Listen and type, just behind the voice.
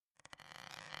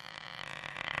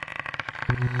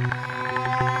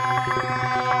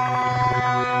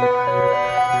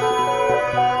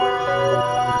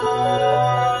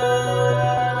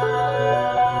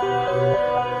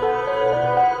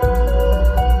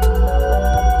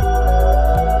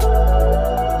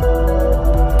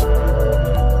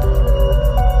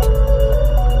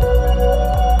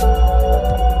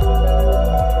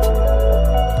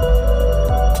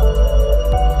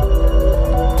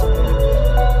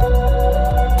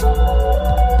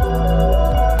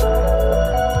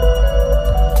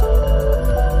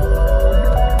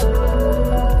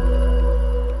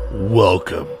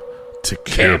Welcome to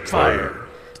Campfire.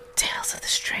 Tales of the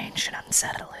strange and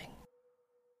unsettling.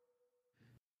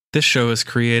 This show is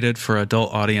created for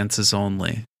adult audiences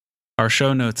only. Our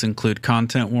show notes include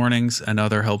content warnings and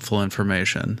other helpful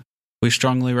information. We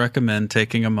strongly recommend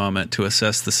taking a moment to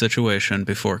assess the situation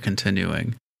before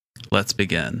continuing. Let's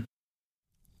begin.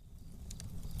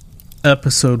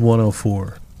 Episode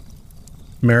 104,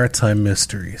 Maritime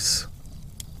Mysteries.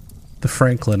 The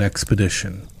Franklin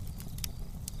Expedition.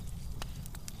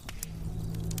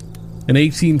 In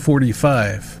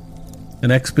 1845,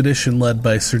 an expedition led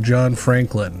by Sir John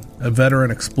Franklin, a veteran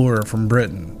explorer from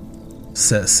Britain,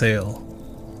 set sail.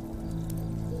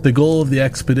 The goal of the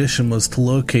expedition was to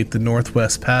locate the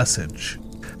Northwest Passage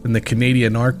in the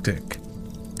Canadian Arctic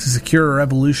to secure a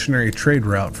revolutionary trade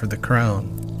route for the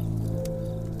Crown.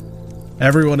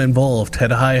 Everyone involved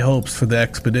had high hopes for the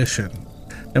expedition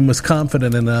and was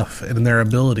confident enough in their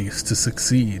abilities to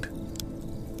succeed.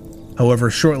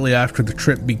 However, shortly after the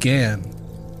trip began,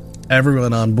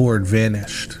 everyone on board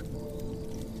vanished,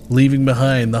 leaving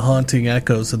behind the haunting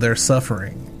echoes of their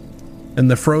suffering and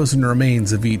the frozen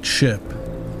remains of each ship,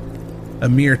 a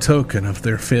mere token of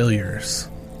their failures.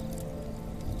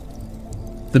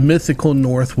 The mythical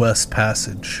Northwest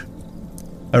Passage,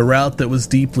 a route that was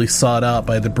deeply sought out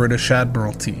by the British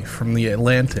Admiralty from the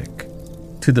Atlantic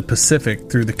to the Pacific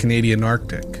through the Canadian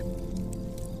Arctic.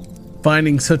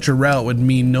 Finding such a route would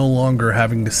mean no longer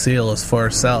having to sail as far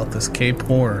south as Cape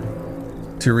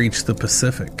Horn to reach the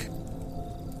Pacific.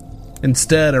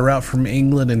 Instead, a route from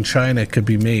England and China could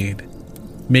be made,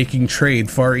 making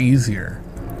trade far easier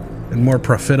and more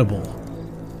profitable.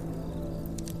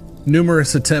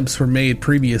 Numerous attempts were made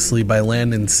previously by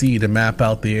land and sea to map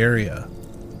out the area.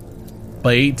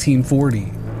 By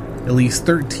 1840, at least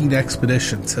 13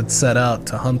 expeditions had set out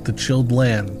to hunt the chilled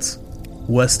lands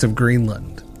west of Greenland,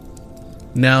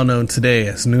 now known today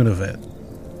as Nunavut.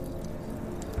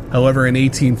 However, in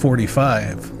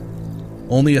 1845,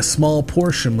 only a small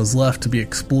portion was left to be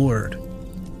explored,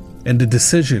 and a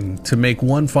decision to make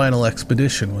one final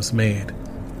expedition was made.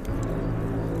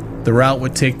 The route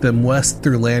would take them west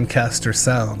through Lancaster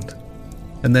Sound,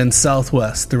 and then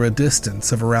southwest through a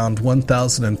distance of around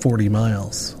 1,040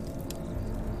 miles.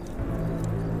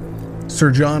 Sir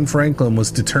John Franklin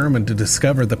was determined to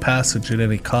discover the passage at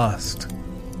any cost.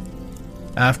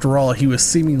 After all, he was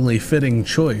seemingly fitting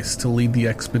choice to lead the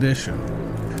expedition,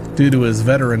 due to his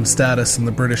veteran status in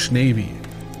the British Navy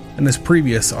and his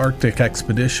previous Arctic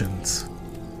expeditions.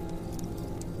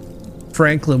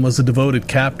 Franklin was a devoted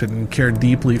captain and cared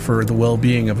deeply for the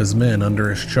well-being of his men under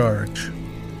his charge.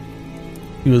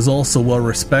 He was also well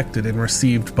respected and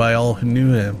received by all who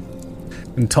knew him,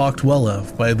 and talked well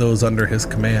of by those under his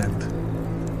command.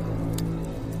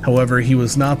 However, he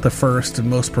was not the first and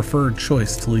most preferred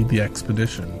choice to lead the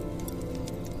expedition.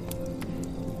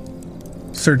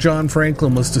 Sir John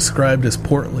Franklin was described as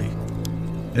portly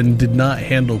and did not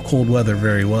handle cold weather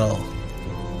very well.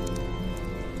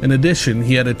 In addition,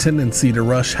 he had a tendency to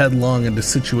rush headlong into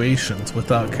situations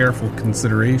without careful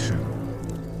consideration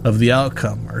of the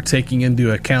outcome or taking into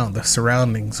account the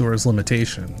surroundings or his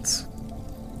limitations.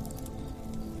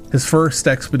 His first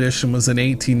expedition was in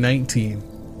 1819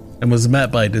 and was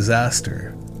met by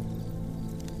disaster.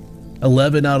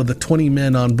 11 out of the 20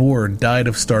 men on board died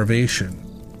of starvation,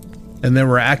 and there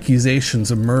were accusations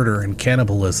of murder and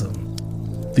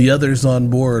cannibalism. The others on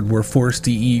board were forced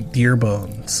to eat deer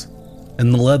bones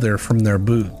and the leather from their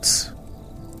boots.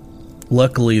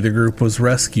 Luckily, the group was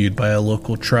rescued by a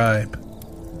local tribe.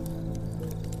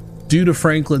 Due to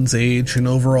Franklin's age and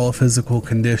overall physical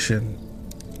condition,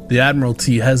 the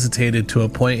Admiralty hesitated to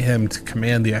appoint him to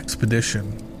command the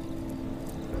expedition.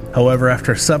 However,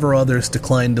 after several others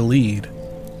declined to lead,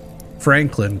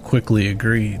 Franklin quickly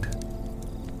agreed.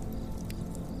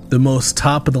 The most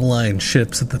top-of-the-line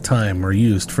ships at the time were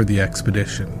used for the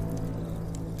expedition.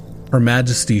 Her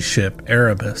Majesty's ship,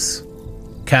 Erebus,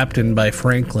 captained by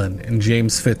Franklin and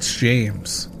James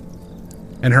Fitzjames,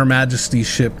 and Her Majesty's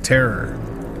ship, Terror,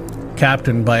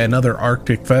 captained by another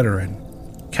Arctic veteran,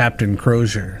 Captain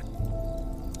Crozier.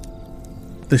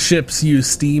 The ships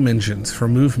used steam engines for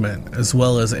movement as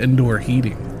well as indoor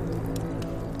heating.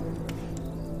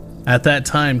 At that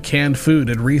time, canned food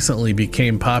had recently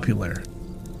become popular.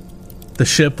 The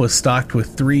ship was stocked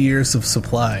with 3 years of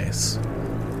supplies,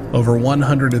 over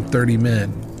 130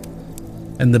 men,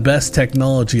 and the best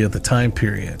technology of the time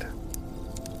period,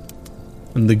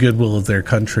 and the goodwill of their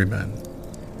countrymen.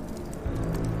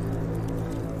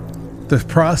 The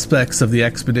prospects of the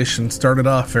expedition started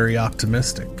off very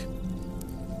optimistic.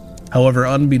 However,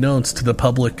 unbeknownst to the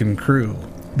public and crew,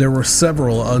 there were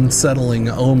several unsettling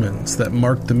omens that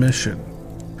marked the mission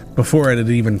before it had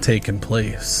even taken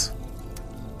place.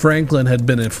 Franklin had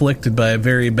been afflicted by a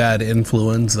very bad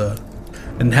influenza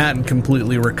and hadn't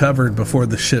completely recovered before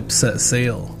the ship set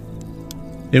sail.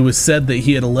 It was said that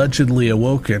he had allegedly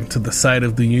awoken to the sight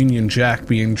of the Union Jack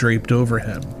being draped over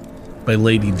him by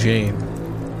Lady Jane.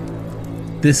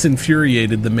 This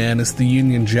infuriated the man, as the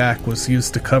Union Jack was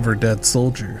used to cover dead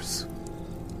soldiers.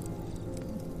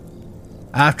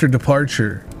 After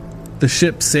departure, the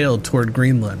ship sailed toward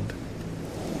Greenland.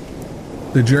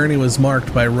 The journey was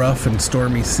marked by rough and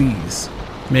stormy seas,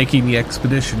 making the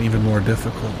expedition even more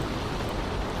difficult.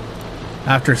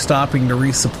 After stopping to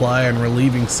resupply and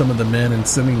relieving some of the men and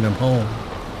sending them home,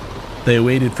 they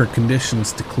waited for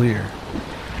conditions to clear.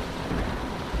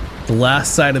 The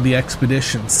last sight of the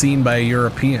expedition seen by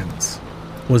Europeans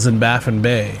was in Baffin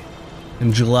Bay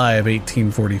in July of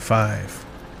 1845,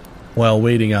 while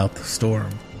waiting out the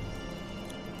storm.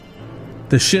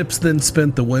 The ships then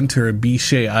spent the winter at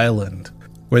Beechay Island,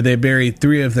 where they buried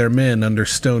 3 of their men under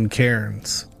stone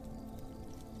cairns.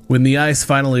 When the ice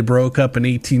finally broke up in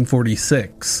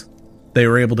 1846, they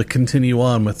were able to continue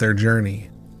on with their journey.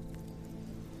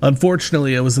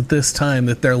 Unfortunately, it was at this time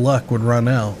that their luck would run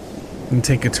out and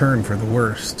take a turn for the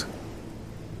worst.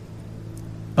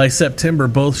 By September,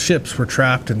 both ships were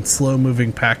trapped in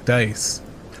slow-moving packed ice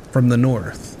from the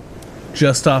north,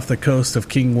 just off the coast of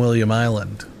King William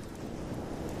Island.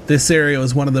 This area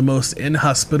was one of the most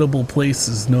inhospitable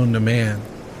places known to man.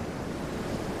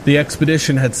 The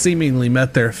expedition had seemingly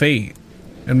met their fate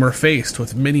and were faced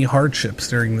with many hardships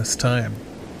during this time.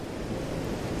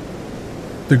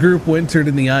 The group wintered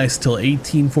in the ice till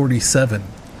 1847.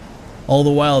 All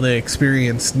the while they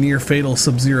experienced near-fatal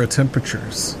sub-zero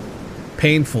temperatures,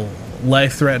 painful,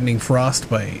 life-threatening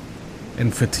frostbite,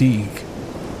 and fatigue.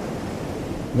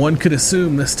 One could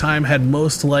assume this time had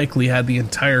most likely had the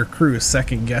entire crew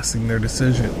second-guessing their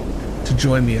decision to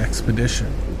join the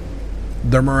expedition.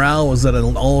 Their morale was at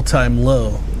an all-time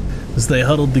low as they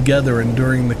huddled together,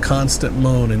 enduring the constant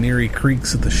moan and eerie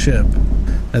creaks of the ship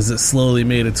as it slowly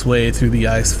made its way through the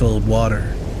ice-filled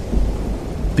water.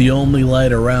 The only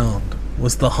light around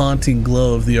was the haunting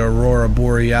glow of the aurora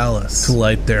borealis to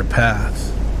light their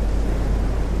path.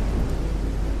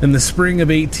 In the spring of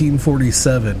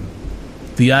 1847,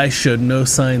 the ice showed no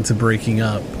signs of breaking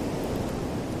up.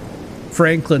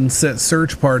 Franklin sent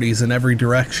search parties in every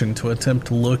direction to attempt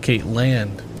to locate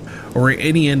land or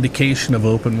any indication of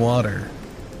open water.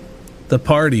 The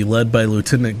party, led by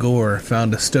Lieutenant Gore,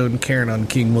 found a stone cairn on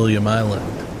King William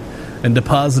Island and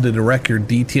deposited a record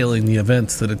detailing the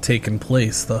events that had taken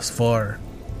place thus far.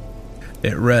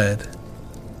 It read,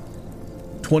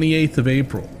 28th of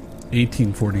April,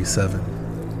 1847.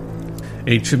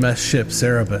 HMS ships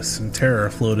Erebus and Terror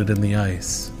floated in the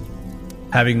ice,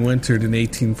 having wintered in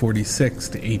 1846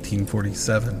 to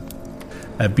 1847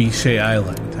 at Beechay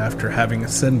Island after having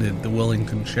ascended the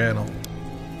Wellington Channel.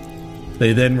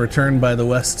 They then returned by the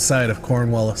west side of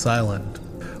Cornwallis Island,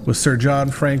 with Sir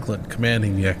John Franklin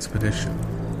commanding the expedition.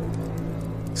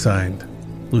 Signed,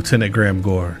 Lieutenant Graham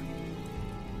Gore.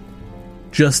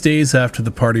 Just days after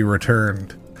the party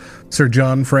returned, Sir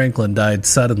John Franklin died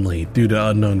suddenly due to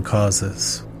unknown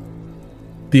causes.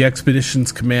 The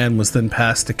expedition's command was then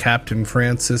passed to Captain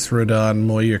Francis Rodin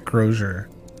Moya Crozier.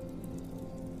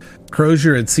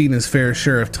 Crozier had seen his fair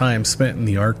share of time spent in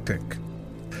the Arctic.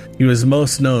 He was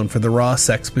most known for the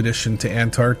Ross expedition to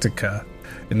Antarctica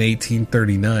in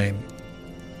 1839.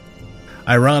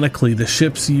 Ironically, the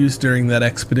ships used during that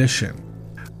expedition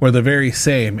were the very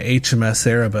same HMS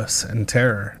Erebus and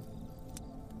Terror.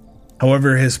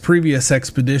 However, his previous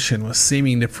expedition was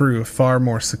seeming to prove far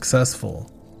more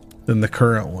successful than the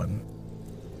current one.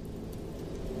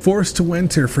 Forced to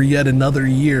winter for yet another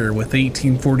year, with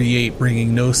 1848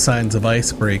 bringing no signs of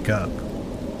ice breakup,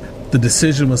 the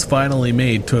decision was finally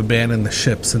made to abandon the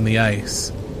ships in the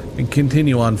ice and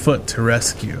continue on foot to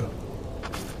rescue.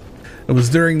 It was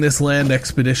during this land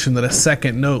expedition that a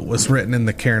second note was written in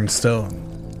the cairn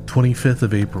stone. 25th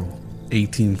of April,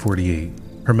 1848.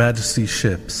 Her Majesty's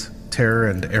ships, Terror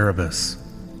and Erebus,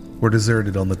 were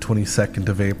deserted on the 22nd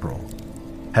of April.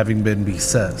 having been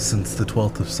beset since the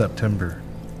 12th of September,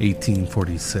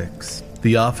 1846.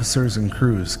 The officers and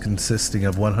crews, consisting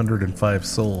of 105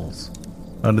 souls,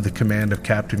 under the command of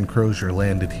Captain Crozier,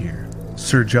 landed here.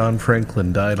 Sir John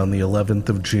Franklin died on the 11th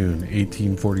of June,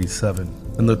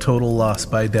 1847, and the total loss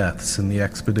by deaths in the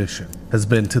expedition has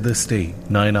been to this date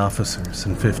 9 officers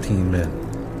and 15 men.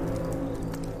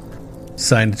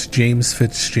 Signed James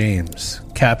Fitzjames,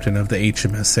 captain of the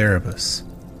HMS Erebus,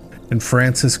 and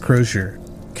Francis Crozier,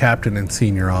 captain and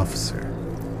senior officer,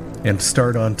 and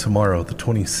start on tomorrow, the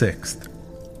 26th,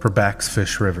 for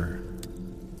Backsfish River.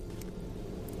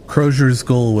 Crozier's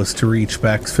goal was to reach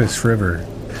Backsfish River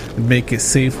and make it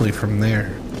safely from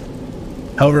there.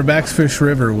 However, Backsfish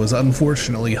River was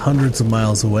unfortunately hundreds of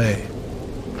miles away.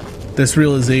 This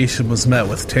realization was met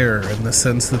with terror in the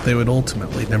sense that they would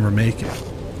ultimately never make it.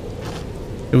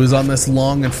 It was on this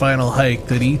long and final hike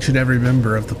that each and every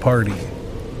member of the party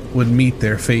would meet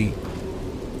their fate.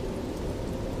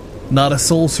 Not a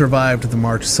soul survived the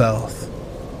march south.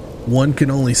 One can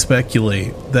only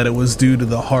speculate that it was due to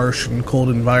the harsh and cold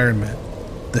environment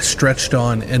that stretched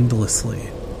on endlessly.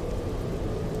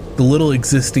 The little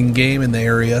existing game in the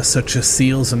area, such as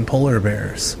seals and polar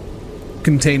bears,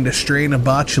 contained a strain of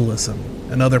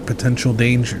botulism and other potential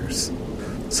dangers,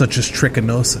 such as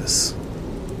trichinosis.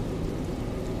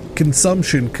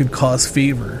 Consumption could cause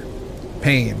fever,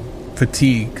 pain,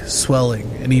 fatigue, swelling,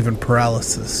 and even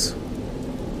paralysis.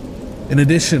 In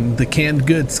addition, the canned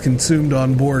goods consumed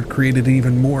on board created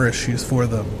even more issues for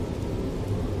them.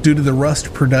 Due to the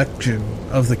rust production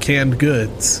of the canned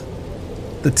goods,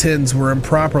 the tins were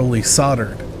improperly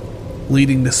soldered,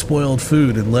 leading to spoiled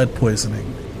food and lead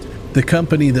poisoning. The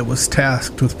company that was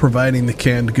tasked with providing the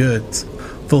canned goods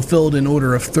fulfilled an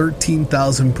order of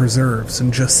 13,000 preserves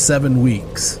in just 7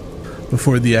 weeks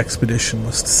before the expedition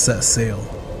was to set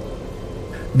sail.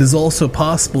 It is also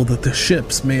possible that the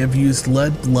ships may have used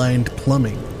lead-lined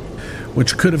plumbing,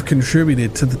 which could have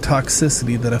contributed to the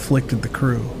toxicity that afflicted the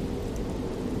crew.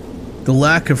 The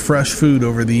lack of fresh food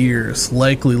over the years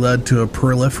likely led to a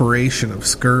proliferation of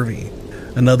scurvy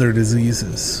and other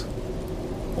diseases,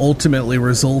 ultimately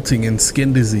resulting in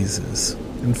skin diseases,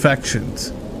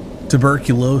 infections,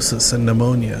 tuberculosis, and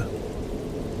pneumonia.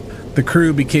 The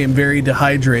crew became very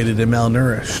dehydrated and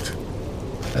malnourished.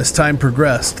 As time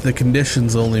progressed, the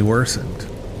conditions only worsened.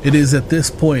 It is at this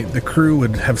point the crew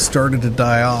would have started to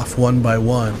die off one by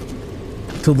one,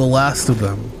 till the last of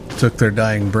them took their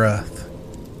dying breath.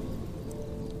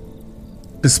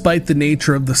 Despite the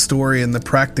nature of the story and the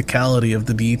practicality of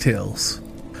the details,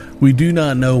 we do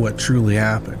not know what truly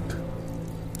happened.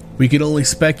 We can only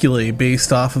speculate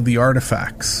based off of the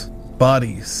artifacts,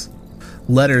 bodies,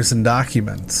 letters and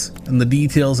documents, and the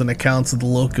details and accounts of the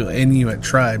local Inuit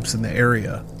tribes in the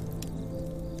area.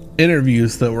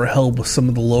 Interviews that were held with some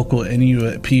of the local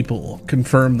Inuit people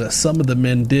confirmed that some of the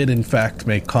men did in fact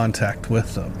make contact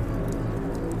with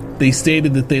them. They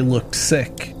stated that they looked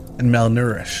sick and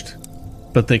malnourished,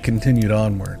 but they continued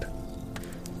onward.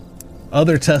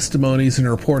 Other testimonies and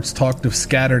reports talked of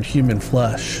scattered human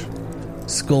flesh,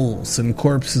 skulls, and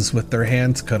corpses with their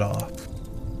hands cut off.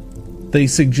 They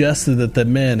suggested that the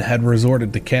men had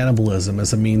resorted to cannibalism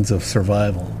as a means of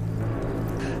survival.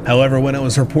 However, when it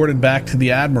was reported back to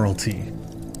the Admiralty,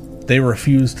 they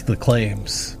refused the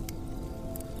claims.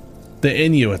 The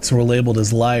Inuits were labeled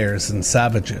as liars and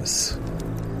savages.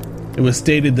 It was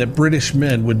stated that British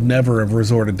men would never have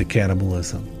resorted to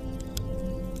cannibalism.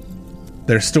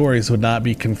 Their stories would not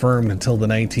be confirmed until the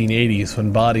 1980s,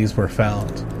 when bodies were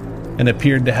found and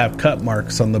appeared to have cut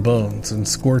marks on the bones and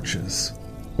scorches,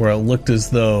 where it looked as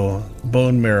though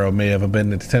bone marrow may have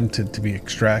been attempted to be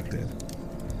extracted.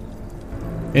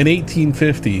 In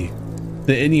 1850,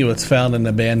 the Inuits found an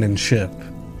abandoned ship.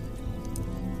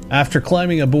 After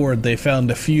climbing aboard, they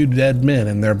found a few dead men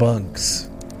in their bunks.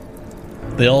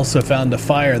 They also found a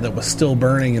fire that was still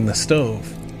burning in the stove,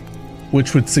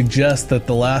 which would suggest that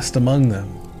the last among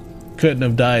them couldn't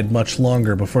have died much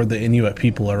longer before the Inuit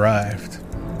people arrived.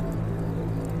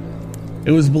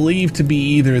 It was believed to be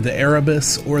either the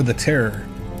Erebus or the Terror,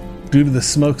 due to the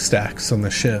smokestacks on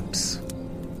the ships.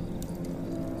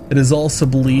 It is also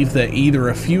believed that either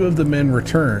a few of the men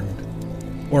returned,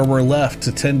 or were left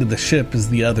to tend to the ship as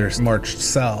the others marched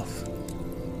south.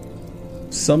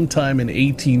 Sometime in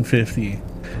 1850,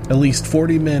 at least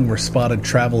 40 men were spotted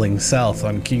traveling south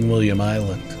on King William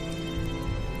Island.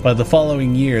 By the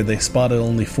following year, they spotted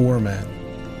only 4 men.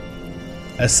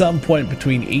 At some point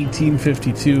between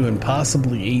 1852 and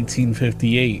possibly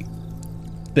 1858,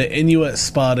 the Inuit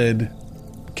spotted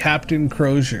Captain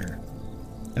Crozier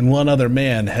and one other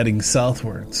man heading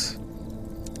southwards.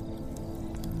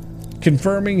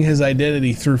 confirming his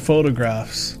identity through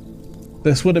photographs.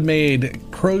 This would have made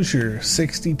Crozier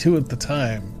 62 at the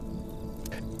time,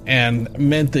 and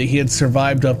meant that he had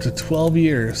survived up to 12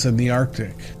 years in the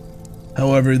Arctic.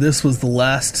 However, this was the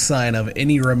last sign of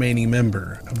any remaining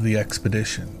member of the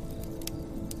expedition.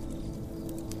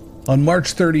 On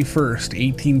March 31st,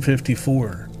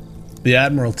 1854, the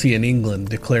Admiralty in England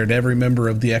declared every member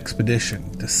of the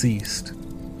expedition deceased.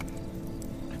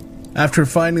 After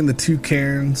finding the 2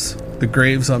 cairns, the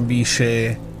graves on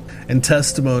Vichy, and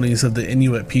testimonies of the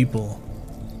Inuit people,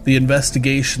 the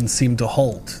investigation seemed to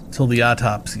halt till the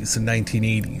autopsies in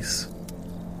 1980s.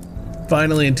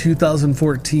 Finally, in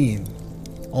 2014,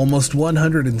 almost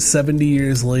 170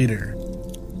 years later,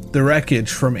 the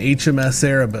wreckage from HMS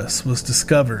Erebus was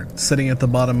discovered sitting at the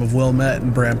bottom of Wilmette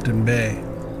in Brampton Bay.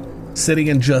 Sitting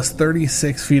in just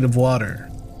 36 feet of water,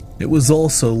 it was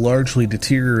also largely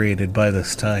deteriorated by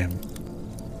this time.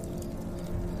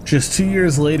 Just 2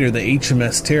 years later, the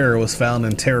HMS Terror was found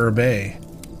in Terror Bay.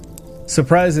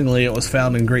 Surprisingly, it was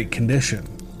found in great condition,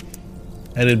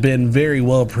 and had been very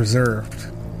well preserved.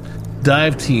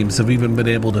 Dive teams have even been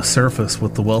able to surface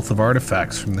with the wealth of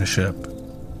artifacts from the ship.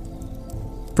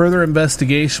 Further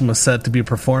investigation was set to be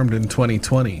performed in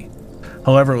 2020.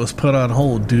 However, it was put on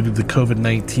hold due to the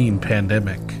COVID-19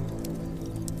 pandemic.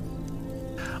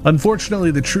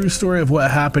 Unfortunately, the true story of what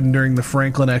happened during the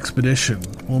Franklin expedition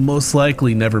will most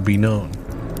likely never be known.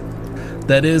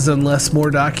 That is, unless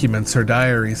more documents or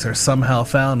diaries are somehow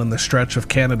found in the stretch of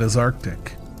Canada's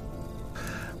Arctic.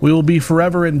 We will be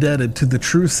forever indebted to the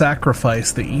true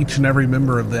sacrifice that each and every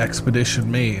member of the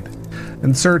expedition made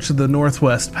in search of the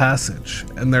Northwest Passage,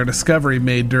 and their discovery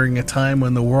made during a time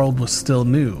when the world was still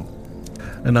new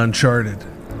and uncharted.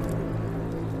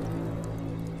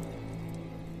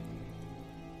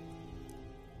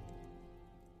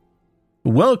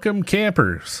 Welcome,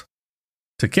 campers,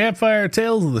 to Campfire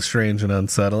Tales of the Strange and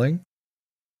Unsettling.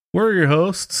 We're your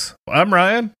hosts. I'm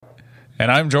Ryan.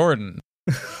 And I'm Jordan.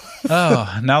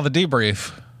 Oh, now the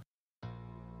debrief.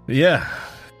 Yeah.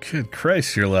 Good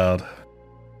Christ, you're loud.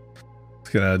 It's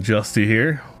gonna adjust you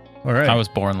here. All right. I was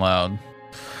born loud.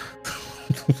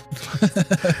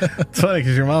 It's funny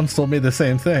because your mom told me the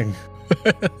same thing.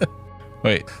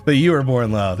 Wait. That you were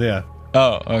born loud, yeah.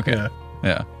 Oh, okay.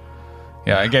 Yeah.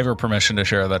 Yeah, I gave her permission to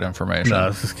share that information. No, I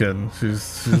was just kidding. She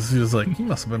was like, you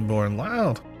must have been born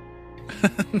loud.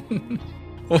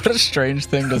 What a strange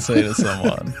thing to say to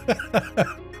someone.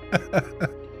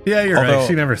 Yeah, you're right.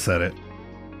 She never said it.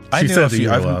 She said that you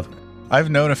were loud.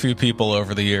 I've known a few people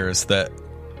over the years that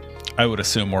I would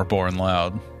assume were born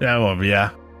loud. Yeah, well, yeah.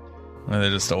 And they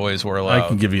just always were loud. I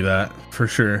can give you that, for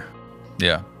sure.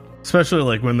 Yeah. Especially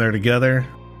like when they're together.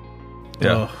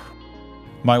 Yeah. Oh.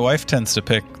 My wife tends to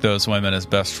pick those women as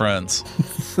best friends.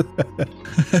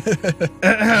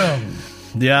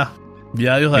 Yeah.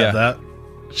 Yeah, you'll have that.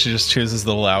 She just chooses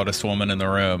the loudest woman in the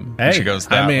room. Hey, she goes,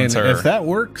 that one's her. If that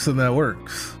works, then that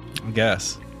works. I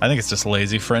guess. I think it's just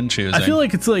lazy friend choosing. I feel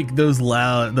like it's like those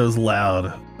loud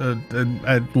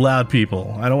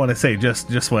people. I don't want to say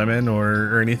just women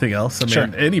or anything else. I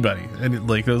mean, anybody.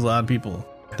 Like those loud people.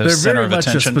 Those they're very much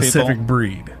a specific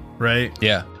breed, right?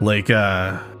 Yeah. Like,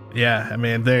 yeah, I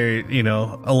mean, they're,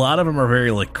 a lot of them are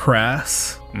very, like,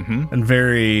 crass and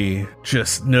very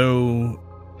just no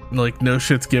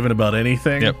shit's given about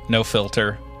anything. Yep, no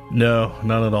filter. No,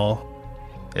 none at all.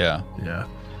 Yeah. Yeah.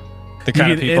 The kind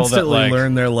you of can people instantly that, like,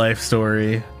 learn their life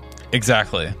story.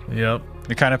 Exactly. Yep.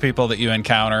 The kind of people that you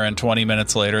encounter and 20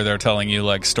 minutes later they're telling you,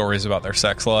 like, stories about their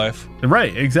sex life.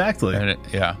 Right, exactly. And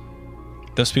yeah.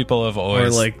 Those people have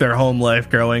always... Or, like, their home life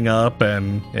growing up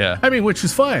and... Yeah. I mean, which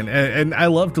is fine. And I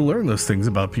love to learn those things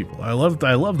about people. I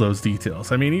love those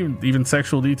details. I mean, even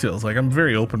sexual details. Like, I'm a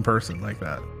very open person like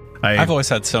that. I've always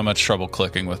had so much trouble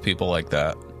clicking with people like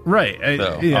that. Right. I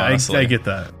get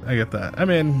that. I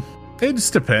mean, it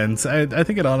just depends. I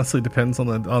think it honestly depends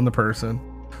on the person.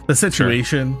 The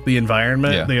situation, the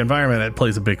environment. Yeah. The environment, it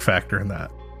plays a big factor in that.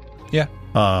 Yeah.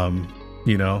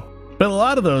 But a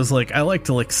lot of those, like, I like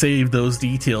to, like, save those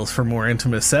details for more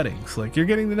intimate settings. Like, you're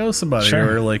getting to know somebody,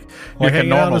 or, like, you're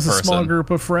hanging out as a small group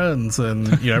of friends, and,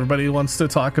 everybody wants to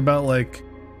talk about, like,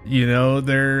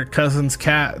 their cousin's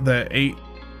cat that ate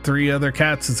 3 other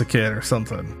cats as a kid or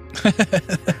something.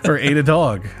 Or ate a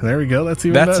dog. There we go. That's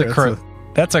even better.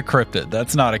 That's a cryptid.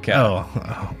 That's not a cat.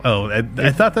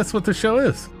 I thought that's what the show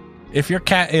is. If your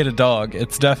cat ate a dog,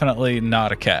 it's definitely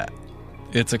not a cat.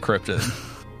 It's a cryptid.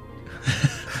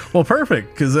 Well,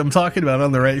 perfect, because I'm talking about it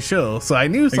on the right show, so I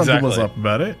knew something was up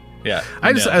about it. Yeah.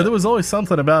 There was always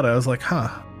something about it. I was like, it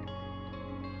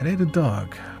ate a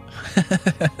dog.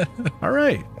 All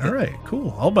right,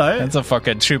 cool. I'll buy it. That's a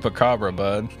fucking chupacabra,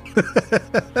 bud.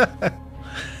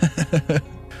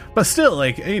 But still,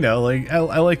 like, you know, like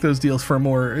I like those details for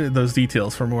more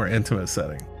intimate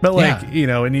setting. But like, you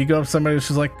know, when you go up to somebody who's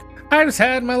just like, I just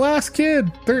had my last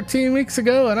kid 13 weeks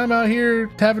ago, and I'm out here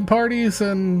having parties,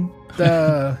 and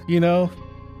you know,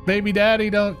 baby daddy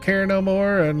don't care no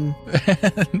more, and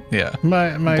yeah,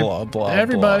 my blah, blah,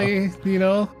 everybody, blah. You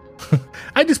know,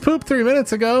 I just pooped 3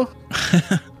 minutes ago.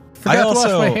 Forgot to wash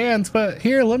my hands, but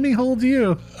here, let me hold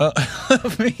you.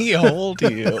 Let me hold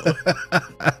you.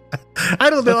 I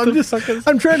don't know.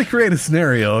 I'm trying to create a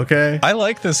scenario. Okay. I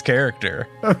like this character.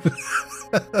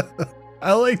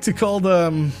 I like to call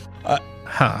them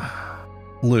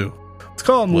Lou. Let's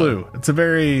call him Lou. It's a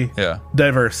very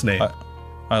diverse name.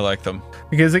 I like them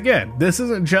because again, this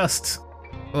isn't just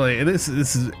like this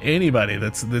is anybody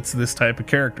that's this type of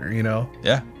character. You know.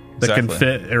 Yeah. That can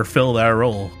fit or fill that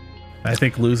role. I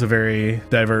think Lou's a very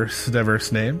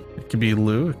diverse name. It could be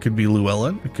Lou. It could be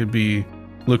Llewellyn. It could be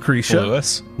Lucretia.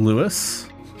 Lewis.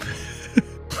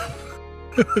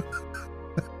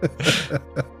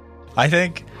 I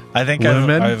think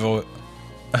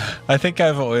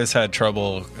I've always had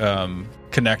trouble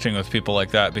connecting with people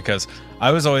like that because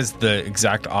I was always the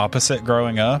exact opposite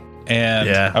growing up. And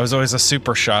I was always a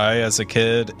super shy as a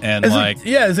kid, and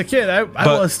as a kid, I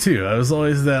was too. I was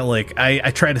always that like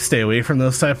I tried to stay away from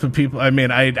those types of people. I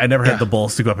mean, I never had the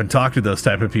balls to go up and talk to those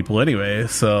type of people anyway.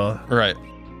 So right,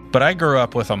 but I grew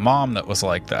up with a mom that was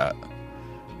like that,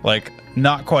 like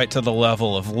not quite to the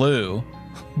level of Lou,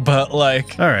 but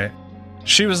like all right,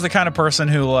 she was the kind of person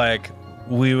who like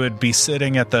we would be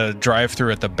sitting at the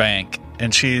drive-thru at the bank.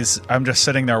 And I'm just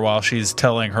sitting there while she's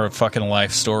telling her fucking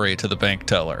life story to the bank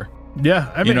teller.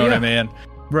 Yeah, I mean, you know what I mean?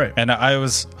 Right. And I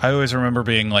always remember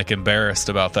being like embarrassed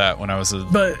about that when I was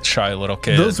a shy little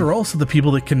kid. Those are also the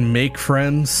people that can make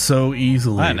friends so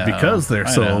easily because they're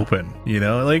so open. You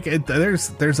know, like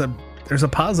there's a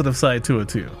positive side to it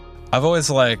too. I've always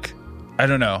like, I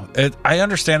don't know. I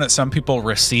understand that some people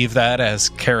receive that as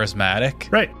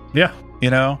charismatic. Right. Yeah. You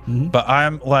know, but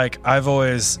I'm like,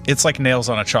 it's like nails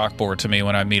on a chalkboard to me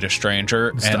when I meet a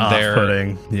stranger just and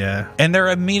off-putting. And they're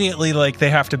immediately like, they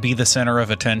have to be the center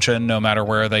of attention no matter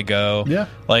where they go. Yeah.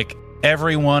 Like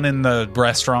everyone in the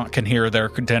restaurant can hear their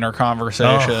dinner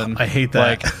conversation. I hate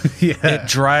that. Like, it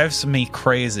drives me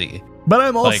crazy. But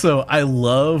I'm also, I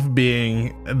love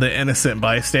being the innocent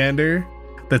bystander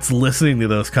that's listening to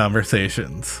those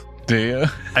conversations. Do you?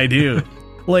 I do.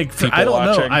 Like, I don't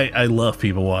watching. know. I love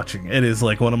people watching. It is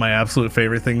like one of my absolute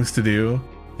favorite things to do.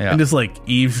 Yeah. And just like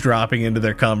eavesdropping into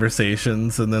their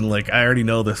conversations. And then like, I already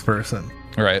know this person.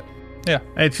 Right. Yeah.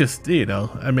 It's just, you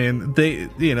know, I mean,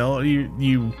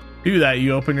 you do that,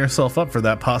 you open yourself up for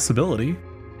that possibility.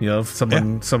 You know, if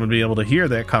someone be able to hear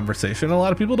that conversation. A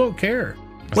lot of people don't care.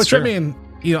 Which, true. I mean,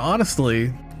 you know,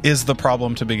 honestly, is the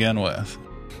problem to begin with.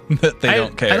 That they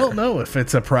don't care. I don't know if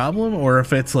it's a problem or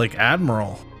if it's like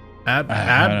admirable. Damn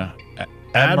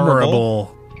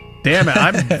it!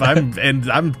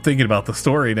 I'm thinking about the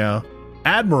story now.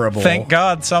 Admirable. Thank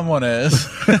God someone is.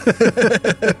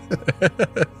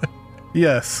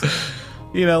 Yes.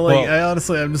 You know, like I'm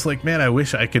just like, man, I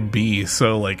wish I could be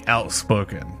so like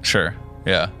outspoken. Sure.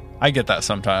 Yeah, I get that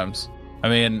sometimes. I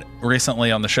mean,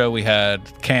 recently on the show we had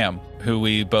Cam, who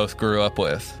we both grew up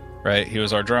with. Right? He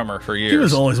was our drummer for years. He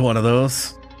was always one of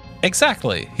those.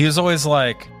 Exactly. He was always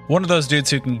like one of those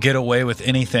dudes who can get away with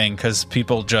anything because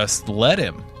people just let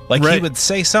him. Like he would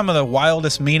say some of the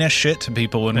wildest, meanest shit to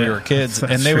people when we were kids,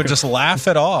 and they would just laugh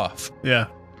it off. Yeah.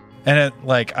 And it,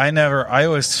 like, I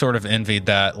always sort of envied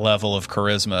that level of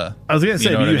charisma. I was going to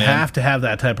say, you have to have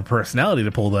that type of personality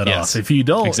to pull that off. If you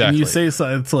don't, and you say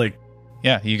something, it's like,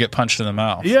 yeah, you get punched in the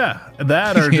mouth. Yeah,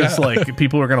 that or just like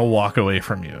people are going to walk away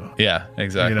from you. Yeah,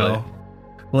 exactly. You know,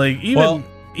 like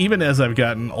even as I've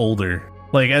gotten older,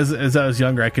 like as I was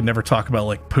younger, I could never talk about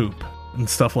like poop and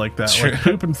stuff like that, like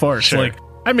poop and farts. Sure. Like,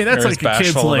 I mean, that's like a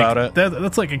kid's like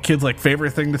that's like a kid's like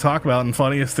favorite thing to talk about and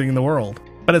funniest thing in the world.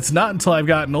 But it's not until I've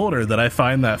gotten older that I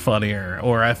find that funnier,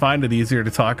 or I find it easier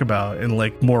to talk about and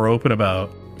like more open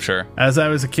about. Sure. As I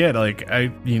was a kid, like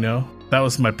that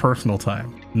was my personal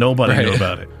time. Nobody knew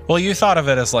about it. Well, you thought of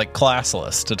it as like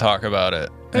classless to talk about it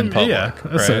in public. Yeah,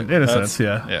 in a sense,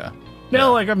 yeah. Yeah.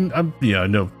 No, like I'm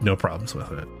no problems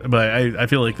with it. But I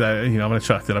feel like that, I'm going to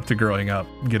chalk that up to growing up,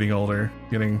 getting older,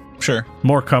 getting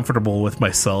more comfortable with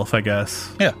myself, I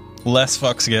guess. Yeah. Less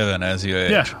fucks given as you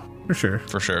age. Yeah, for sure.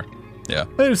 For sure. Yeah.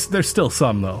 There's still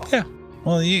some though. Yeah.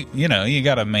 Well, you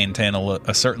got to maintain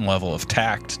a certain level of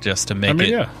tact just to make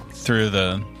it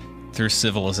through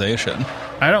civilization.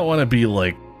 I don't want to be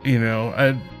like,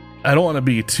 I don't want to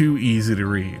be too easy to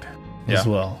read as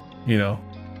well. You know,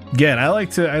 again, I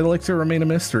like to remain a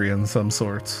mystery in some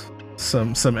sorts,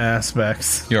 some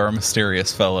aspects. You're a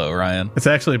mysterious fellow, Ryan. It's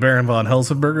actually Baron von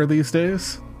Helsenberger these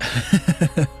days.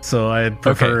 So I'd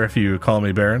prefer if you call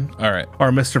me Baron. All right. Or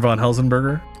Mr. von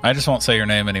Helsenberger. I just won't say your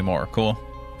name anymore. Cool.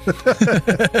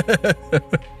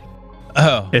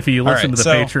 If you listen to the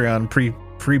Patreon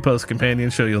pre-post companion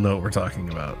show, you'll know what we're talking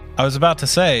about. I was about to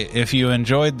say, if you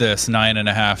enjoyed this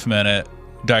 9.5 minute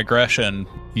digression,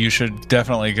 you should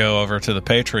definitely go over to the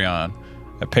Patreon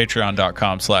at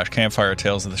patreon.com/campfire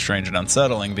tales of the strange and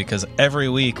unsettling, because every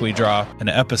week we drop an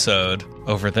episode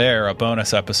over there, a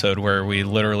bonus episode where we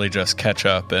literally just catch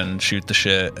up and shoot the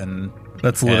shit. And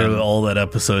that's literally all that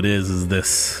episode is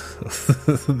this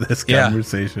this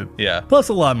conversation. Yeah. Plus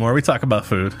a lot more. We talk about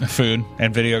food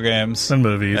and video games and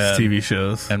movies, TV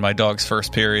shows, and my dog's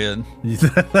first period.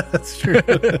 That's true.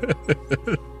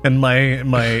 And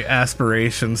my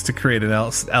aspirations to create an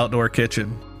outdoor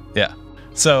kitchen. Yeah.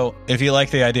 So if you like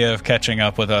the idea of catching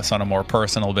up with us on a more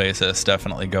personal basis,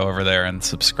 definitely go over there and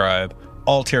subscribe.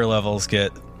 All tier levels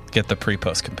get the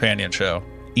pre-post companion show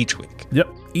each week.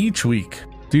 Yep, each week.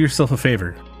 Do yourself a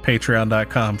favor.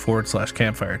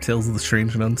 Patreon.com/campfire tales of the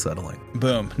strange and unsettling.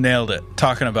 Boom, nailed it.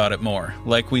 Talking about it more,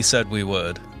 like we said we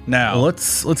would. Now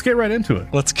let's get right into it.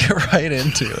 Let's get right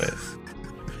into it.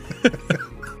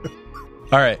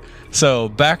 All right, so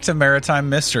back to Maritime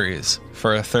Mysteries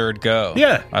for a third go.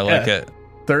 Yeah, I like it.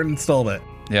 Third installment.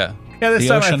 Yeah. This the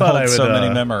time ocean I thought holds I would, so many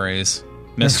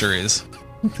mysteries.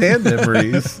 And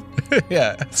memories.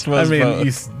 Yeah, I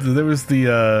mean, there was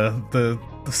the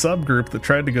subgroup that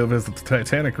tried to go visit the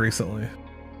Titanic recently.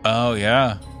 Oh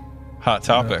yeah, hot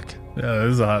topic. Yeah,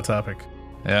 this is a hot topic.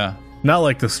 Yeah, not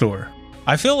like the store.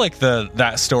 I feel like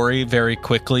that story very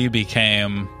quickly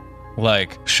became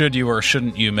like, should you or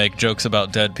shouldn't you make jokes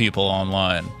about dead people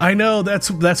online? I know that's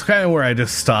kind of where I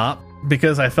just stopped,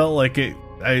 because I felt like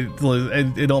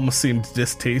it almost seemed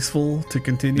distasteful to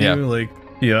continue. Yeah. Like,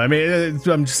 you know, I mean,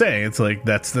 I'm just saying, it's like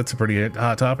that's a pretty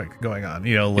hot topic going on.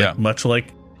 You know, like much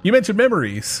like you mentioned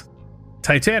memories,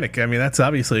 Titanic. I mean, that's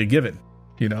obviously a given.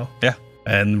 You know. Yeah.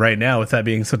 And right now, with that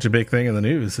being such a big thing in the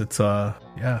news, it's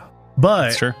yeah.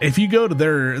 But if you go to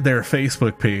their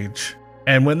Facebook page,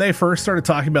 and when they first started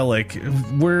talking about like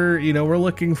we're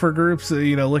looking for groups,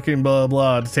 looking blah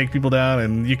blah to take people down,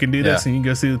 and you can do this and you can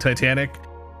go see the Titanic.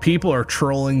 People are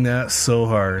trolling that so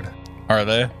hard. Are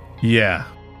they? Yeah.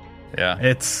 Yeah.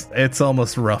 It's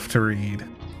almost rough to read.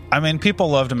 I mean, people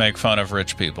love to make fun of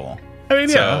rich people. I mean,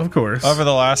 yeah, of course. Over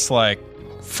the last like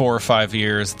 4 or 5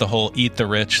 years, the whole eat the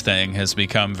rich thing has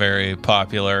become very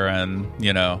popular, and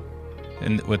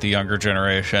with the younger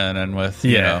generation and with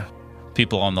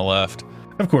people on the left.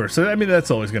 Of course. I mean,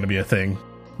 that's always going to be a thing,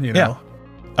 you know. Yeah.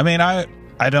 I mean, I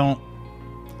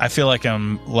feel like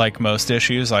I'm like most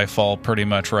issues, I fall pretty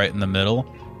much right in the middle.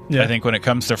 Yeah. I think when it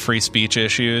comes to free speech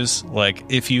issues, like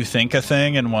if you think a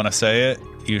thing and want to say it,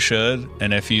 you should.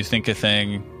 And if you think a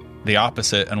thing the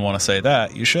opposite and want to say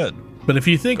that, you should. But if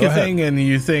you think thing and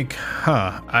you think,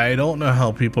 I don't know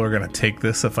how people are going to take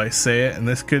this if I say it, and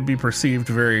this could be perceived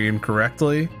very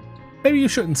incorrectly, maybe you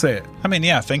shouldn't say it. I mean,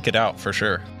 yeah, think it out for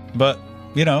sure. But,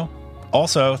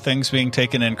 also things being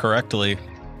taken incorrectly,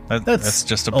 that's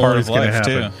just a part of life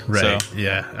too. Right. So,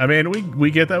 yeah. I mean,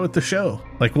 we get that with the show.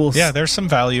 Like there's some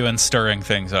value in stirring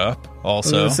things up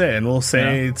also. We'll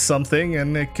say something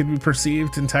and it could be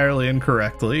perceived entirely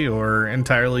incorrectly or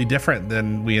entirely different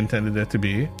than we intended it to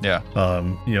be. Yeah.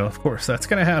 Of course that's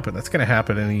going to happen. That's going to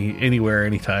happen anywhere,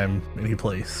 anytime, any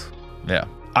place. Yeah.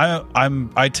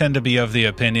 I tend to be of the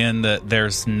opinion that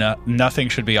there's nothing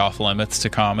should be off limits to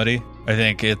comedy. I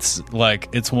think it's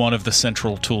one of the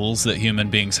central tools that human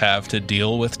beings have to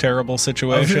deal with terrible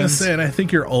situations. I was going to say, and I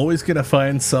think you're always going to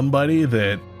find somebody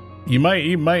that you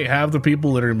might have the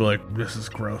people that are going to be like, this is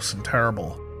gross and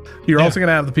terrible. You're also going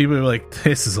to have the people who are like,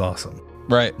 this is awesome.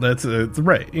 Right. That's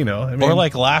right. I mean, or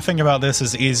like laughing about this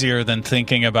is easier than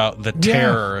thinking about the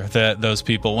terror that those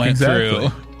people went through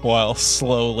while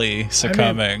slowly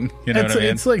succumbing. You know what I mean?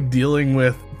 It's like dealing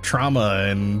with trauma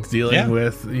and dealing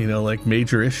with like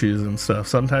major issues and stuff.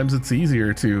 Sometimes it's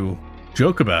easier to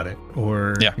joke about it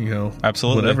or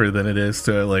absolutely whatever than it is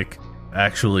to like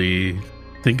actually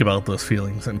think about those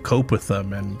feelings and cope with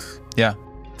them. And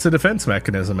it's a defense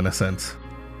mechanism in a sense.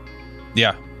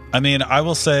 Yeah. I mean, I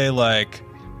will say like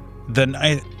the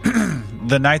night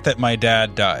that my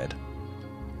dad died,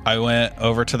 I went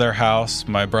over to their house.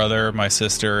 My brother, my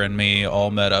sister, and me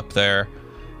all met up there.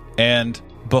 And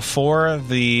before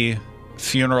the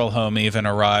funeral home even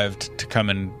arrived to come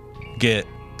and get,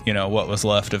 what was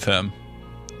left of him.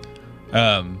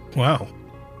 Wow.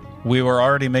 we were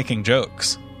already making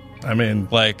jokes. I mean,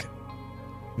 Like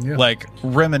yeah.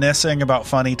 reminiscing about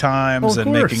funny times Of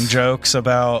and course. making jokes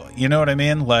about, you know what I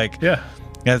mean? Like, yeah.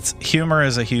 humor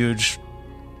is a huge,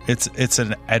 it's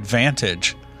an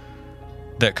advantage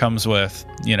that comes with,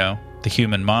 you know, the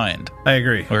human mind. I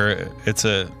agree. Where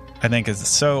I think it's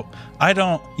so,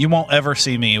 you won't ever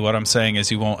see me, what I'm saying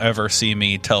is you won't ever see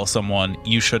me tell someone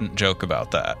you shouldn't joke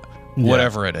about that. Yeah.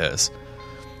 Whatever it is.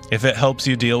 If it helps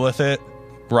you deal with it,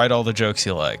 write all the jokes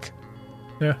you like.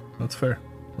 Yeah, that's fair.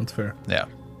 That's fair. Yeah.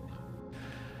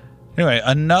 Anyway,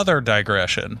 another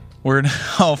digression. We're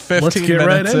now 15 Let's get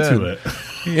right minutes into in. it.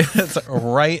 Yes,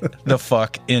 right the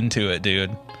fuck into it,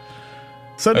 dude.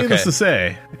 So needless Okay. to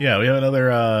say, yeah, we have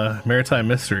another maritime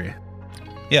mystery.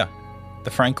 Yeah. The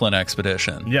Franklin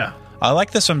expedition. Yeah. I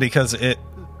like this one because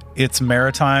it's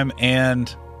maritime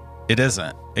and it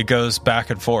isn't. It goes back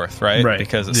and forth, right? Right.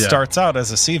 Because it Yeah. starts out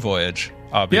as a sea voyage,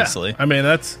 obviously. Yeah. I mean,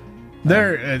 that's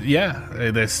they're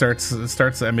they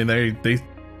starts. I mean,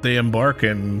 they embark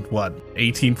in what,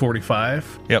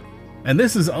 1845, Yep. and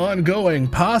this is ongoing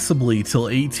possibly till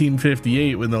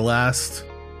 1858 when the last,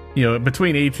 you know,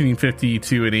 between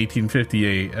 1852 and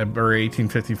 1858 or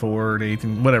 1854 and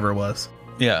 18 whatever it was,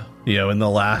 Yeah. you know, and the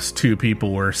last two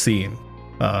people were seen.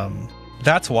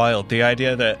 That's wild. The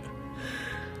idea that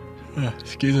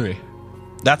excuse me.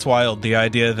 That's wild. The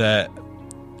idea that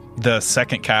the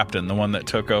second captain, the one that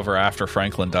took over after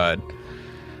Franklin died,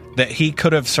 that he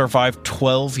could have survived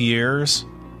 12 years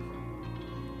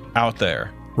out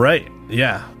there. Right.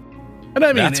 Yeah. And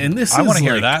I mean, and this I is want to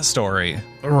hear like- that story.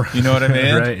 You know what I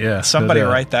mean? Right, yeah. Somebody No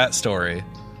doubt. write that story.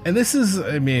 And this is,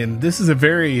 I mean, this is a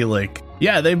very like,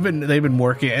 yeah, they've been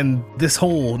working, and this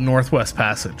whole Northwest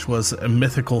Passage was a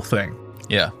mythical thing.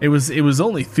 Yeah. It was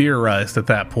only theorized at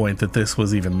that point that this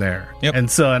was even there. Yep.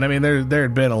 And so, and I mean, there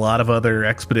had been a lot of other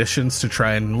expeditions to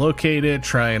try and locate it,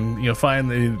 try and, you know, find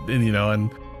the, you know,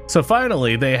 and so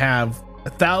finally they have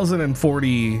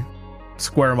 1,040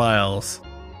 square miles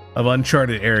of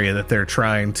uncharted area that they're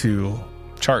trying to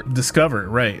Chart. discover,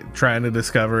 right? Trying to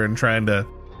discover and trying to,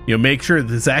 you know, make sure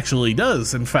that this actually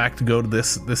does in fact go to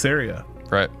this area.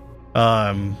 Right.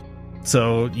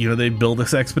 So, you know, they build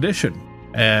this expedition,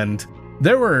 and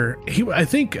there were I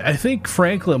think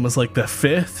Franklin was like the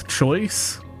fifth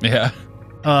choice. Yeah.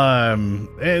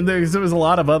 And there was a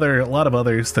lot of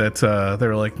others that they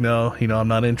were like, no, you know, I'm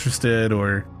not interested,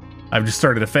 or I've just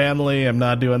started a family, I'm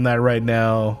not doing that right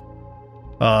now.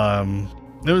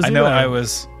 It was, I you know I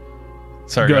was...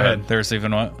 Sorry, Go go ahead. ahead. There's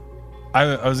even what?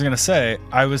 I was going to say,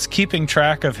 I was keeping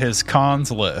track of his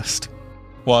cons list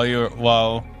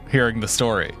while hearing the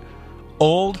story.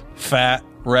 Old, fat,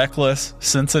 reckless,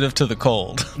 sensitive to the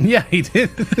cold. Yeah, he did.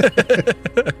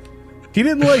 He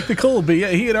didn't like the cold, but yeah,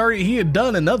 he had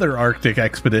done another Arctic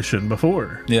expedition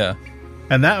before, Yeah.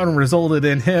 and that one resulted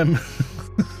in him,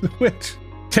 which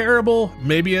terrible,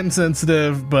 maybe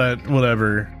insensitive, but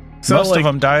whatever. So Most of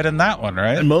them died in that one,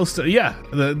 right?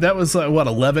 That was what,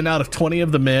 11 out of 20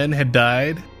 of the men had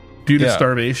died due to Yeah.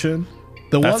 starvation.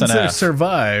 The That's ones an that F.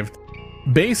 survived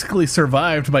basically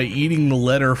survived by eating the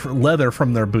leather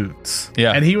from their boots.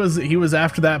 Yeah. And he was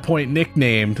after that point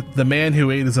nicknamed the man who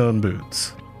ate his own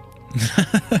boots.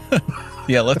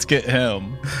 Yeah, let's get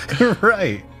him.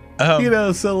 Right. You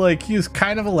know, so like he was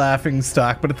kind of a laughing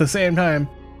stock, but at the same time,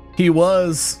 he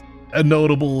was a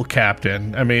notable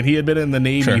captain. I mean, he had been in the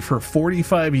Navy Sure. for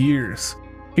 45 years.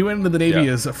 He went into the Navy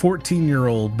Yeah. as a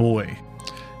 14-year-old boy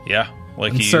Yeah,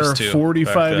 like and he used served to.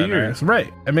 45 back then, years. right?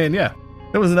 Right. I mean, yeah.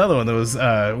 There was another one. There was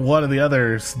one of the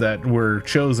others that were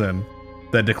chosen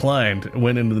that declined,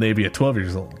 went into the Navy at 12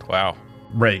 years old. Wow.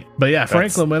 Right. But yeah,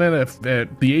 Franklin went in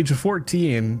at the age of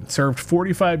 14, served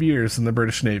 45 years in the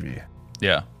British Navy.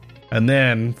 Yeah. And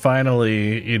then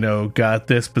finally, you know, got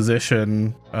this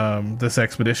position, this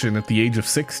expedition at the age of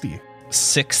 60.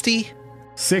 60?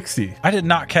 60. I did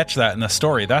not catch that in the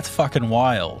story. That's fucking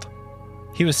wild.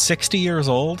 He was 60 years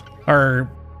old? Or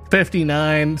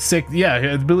 59, 6. Yeah,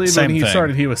 I believe Same when he thing.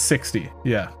 started, he was 60.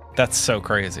 Yeah. That's so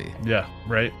crazy. Yeah.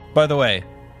 Right. By the way,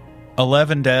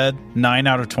 11 dead, 9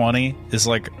 out of 20 is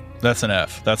like, that's an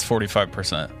F. That's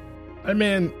 45%. I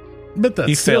mean, but that's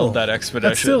He still, failed that expedition.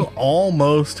 That's still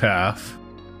almost half.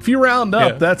 If you round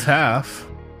up, Yeah. that's half.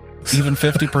 Even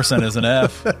 50% is an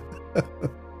F.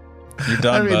 You're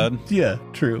done, bud. Yeah,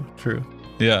 true.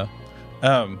 Yeah.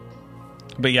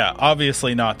 But yeah,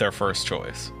 obviously not their first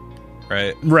choice,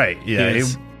 right? Right. Yeah.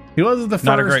 He's He wasn't the first.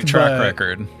 not a great track but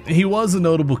record. He was a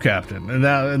notable captain, and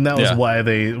that was Yeah. why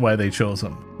they chose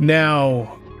him.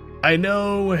 Now, I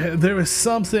know there was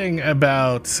something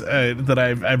about that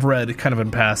I've read kind of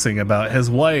in passing about his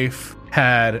wife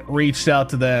had reached out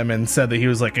to them and said that he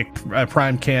was like a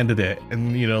prime candidate,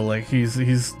 and you know, like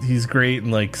he's great,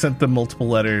 and like sent them multiple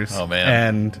letters. Oh man!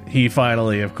 And he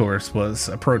finally, of course, was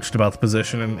approached about the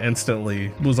position and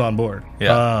instantly was on board.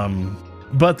 Yeah.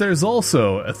 But there's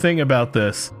also a thing about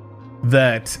this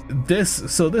that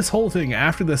this whole thing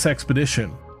after this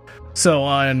expedition. So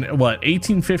on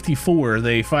 1854,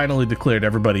 they finally declared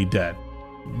everybody dead.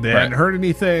 They hadn't heard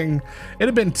anything. It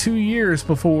had been 2 years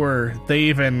before they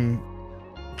even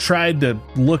tried to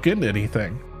look into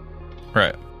anything.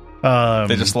 Right.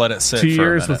 They just let it sit 2 for a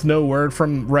years minute. with no word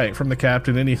from the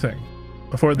captain, anything,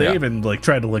 before they even like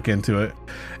tried to look into it.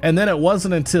 And then it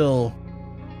wasn't until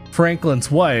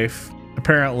Franklin's wife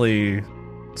apparently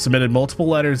submitted multiple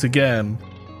letters again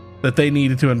that they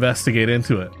needed to investigate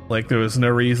into it. Like there was no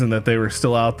reason that they were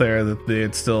still out there, that they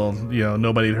had still, you know,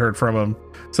 nobody had heard from them.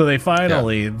 So they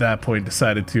finally, at that point,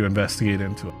 decided to investigate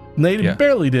into it. And they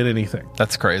barely did anything.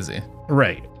 That's crazy.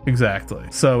 Right. Exactly.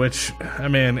 So, which, I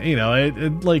mean, you know,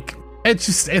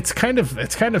 it's kind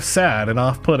of sad and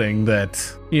off-putting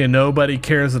that, you know, nobody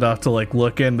cares enough to like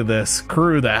look into this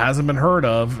crew that hasn't been heard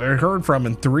of or heard from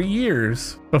in 3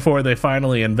 years before they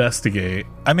finally investigate.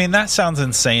 I mean, that sounds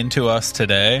insane to us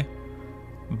today,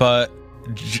 but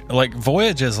like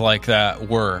voyages like that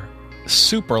were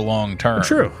super long term.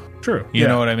 True. You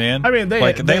know what I mean? I mean, they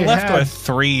left had, with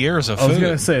 3 years of food. I was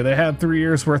going to say, they had 3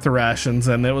 years worth of rations,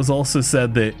 and it was also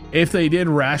said that if they did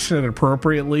ration it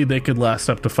appropriately, they could last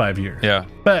up to 5 years. Yeah.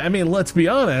 But, I mean, let's be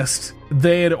honest,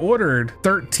 they had ordered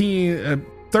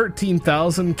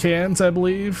 13,000 cans, I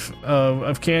believe,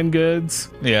 of canned goods.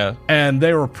 Yeah. And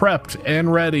they were prepped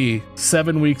and ready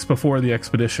 7 weeks before the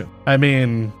expedition. I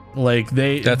mean, like,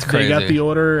 they got the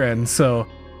order, and so,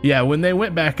 yeah, when they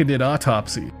went back and did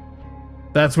autopsy,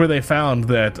 that's where they found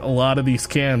that a lot of these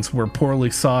cans were poorly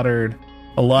soldered.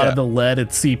 A lot of the lead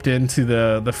had seeped into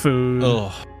the food.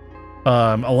 Ugh.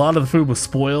 A lot of the food was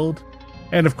spoiled.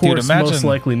 And of course, most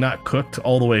likely not cooked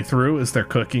all the way through as they're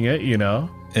cooking it, you know?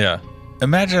 Yeah.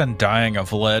 Imagine dying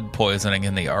of lead poisoning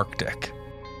in the Arctic.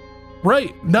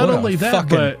 Right. Not only that,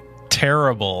 but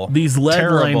terrible. These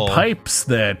lead-lined pipes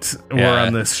that were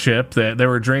on this ship that they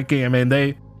were drinking. I mean,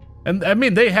 they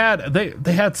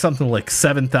had something like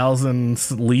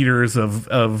 7,000 liters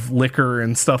of liquor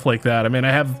and stuff like that. I mean,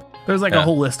 there's like a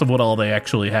whole list of what all they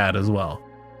actually had as well.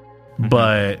 Mm-hmm.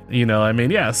 But, you know, I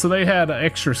mean, yeah, so they had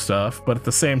extra stuff, but at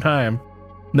the same time,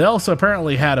 they also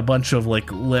apparently had a bunch of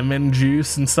like lemon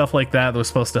juice and stuff like that was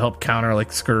supposed to help counter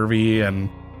like scurvy,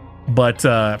 but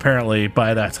apparently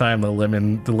by that time the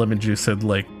lemon juice had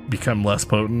like become less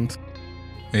potent.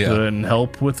 Yeah. So it didn't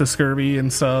help with the scurvy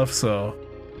and stuff, so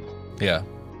yeah.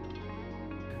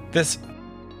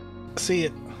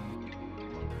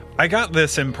 I got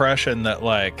this impression that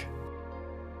like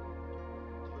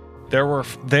they were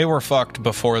fucked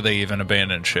before they even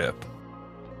abandoned ship.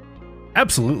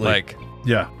 Absolutely. Like,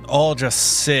 yeah, all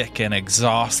just sick and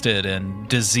exhausted and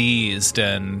diseased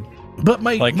and. But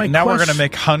my now we're gonna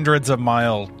make hundreds of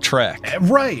mile trek.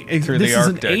 Right. Through this the is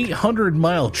Arctic. An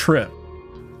 800-mile trip.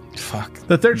 Fuck.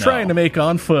 That they're trying to make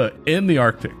on foot in the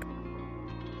Arctic.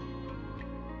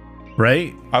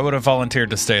 Right? I would have volunteered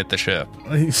to stay at the ship.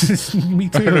 Me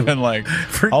too. I would have been like,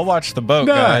 I'll watch the boat,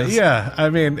 guys. Yeah,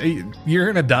 I mean, you're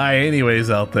gonna die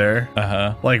anyways out there.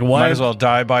 Uh-huh. Like, why? Might as well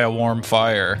die by a warm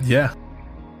fire. Yeah.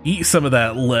 Eat some of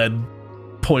that lead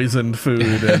poisoned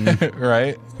food and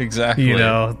right? Exactly. You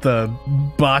know, the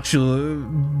botulism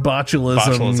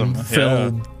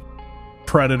filled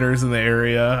predators in the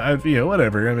area.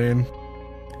 Whatever. I mean,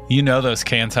 you know those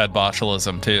cans had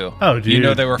botulism too. Oh, dude. You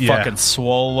know they were fucking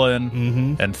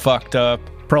swollen and fucked up.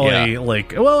 Probably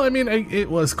I mean,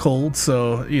 it was cold,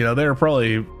 so, you know, they were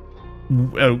probably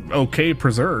okay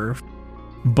preserved.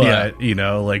 But, you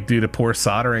know, like due to poor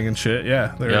soldering and shit,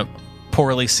 Yep.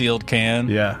 Poorly sealed can.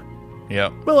 Yeah.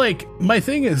 Yep. But, like, my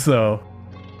thing is, though,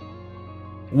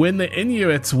 when the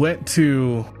Inuits when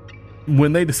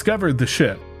they discovered the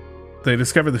ship,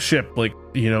 like,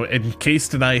 you know,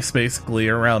 encased in ice basically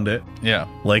around it. Yeah.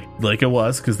 Like it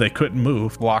was, because they couldn't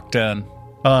move. Locked in.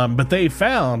 But they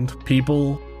found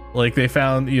people, like they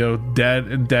found, you know,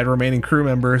 dead remaining crew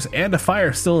members and a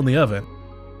fire still in the oven.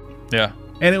 Yeah.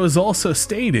 And it was also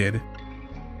stated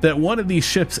that one of these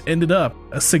ships ended up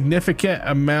a significant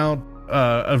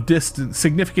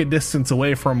distance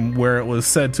away from where it was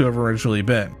said to have originally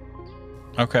been.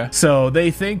 Okay. So they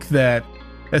think that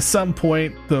at some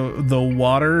point the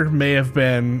water may have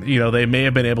been, you know, they may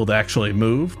have been able to actually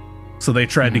move. So they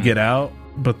tried to get out,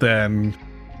 but then,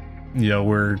 you know,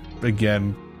 we're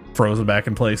again frozen back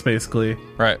in place basically.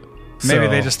 Right. Maybe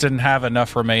they just didn't have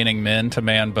enough remaining men to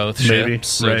man both ships.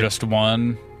 So just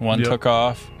one took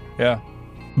off. Yeah.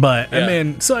 But Yeah.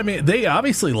 I mean, they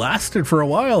obviously lasted for a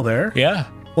while there. Yeah.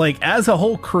 Like, as a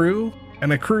whole crew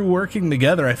and a crew working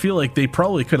together, I feel like they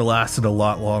probably could have lasted a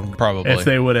lot longer. Probably. if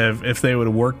they would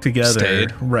have worked together,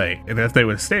 Stayed. right? And if they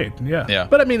would have stayed, yeah. Yeah.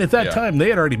 But I mean, at that Yeah. time, they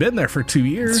had already been there for 2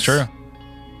 years. It's true.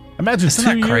 Imagine Isn't 2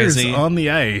 that years crazy? on the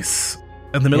ice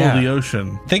in the middle of Yeah. the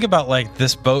ocean. Think about, like,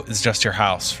 this boat is just your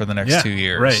house for the next Yeah, 2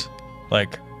 years. right.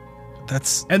 Like,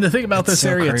 that's... And the thing about It's this so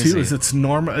area crazy. too is it's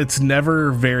normal. It's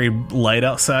never very light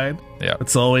outside. Yeah.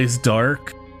 It's always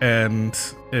dark, and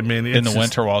I mean, it's in the just-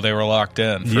 winter while they were locked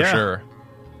in, for Yeah. sure.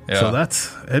 Yeah.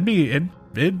 So it'd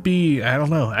be I don't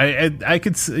know. I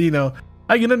could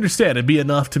I can understand it'd be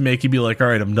enough to make you be like, all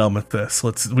right, I'm done with this.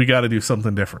 We got to do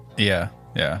something different. Yeah.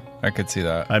 I could see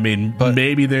that. I mean, But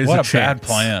maybe there's what a a chance. bad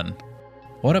plan.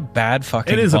 What a bad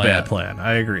fucking It is plan. a bad plan.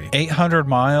 I agree. 800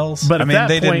 miles? But I at mean, that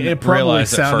they point, didn't it probably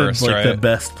realize at sounded first, like right? the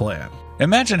best plan.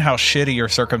 Imagine how shitty your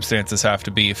circumstances have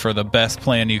to be for the best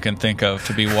plan you can think of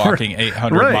to be walking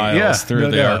 800 Right, miles yeah, through no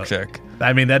the doubt. Arctic.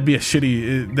 I mean, that'd be a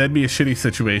shitty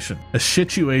situation. A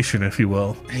situation, if you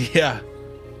will. Yeah.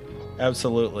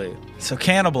 Absolutely. So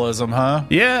cannibalism, huh?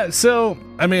 Yeah, so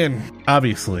I mean,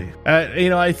 obviously,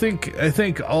 I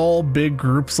think all big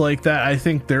groups like that. I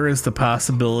think there is the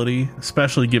possibility,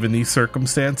 especially given these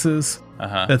circumstances,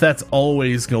 Uh-huh. that's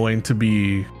always going to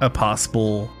be a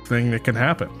possible thing that can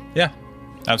happen. Yeah.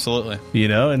 Absolutely.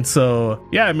 And so,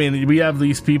 yeah, I mean, we have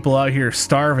these people out here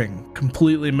starving,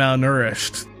 completely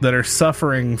malnourished, that are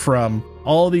suffering from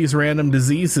all these random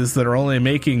diseases that are only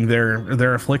making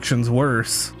their afflictions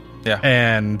worse. Yeah.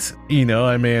 And,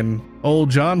 I mean, old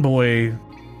John Boy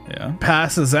Yeah.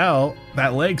 passes out.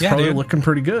 That leg's probably dude. looking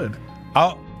pretty good.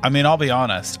 I'll be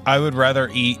honest. I would rather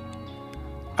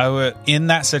in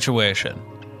that situation,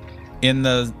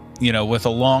 with a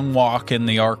long walk in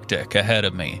the Arctic ahead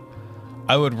of me,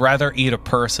 I would rather eat a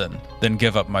person than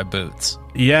give up my boots.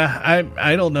 Yeah,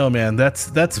 I don't know, man.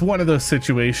 That's one of those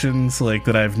situations like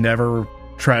that I've never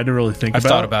tried to really think I've about.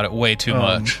 thought about it way too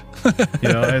much.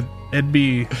 It'd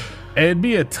be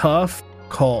a tough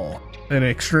call, an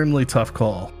extremely tough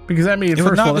call. Because I mean, It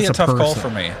first would of all, not be that's a tough call person, for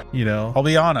me. I'll I'll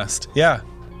be honest. Yeah.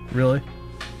 really.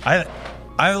 I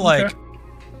like Okay.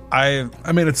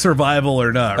 I mean, it's survival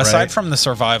or not. aside right? from the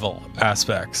survival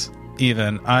aspects,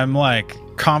 even I'm like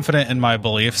confident in my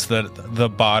beliefs that the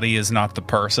body is not the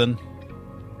person.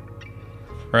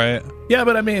 Right? Yeah,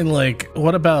 but I mean, like,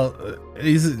 what about?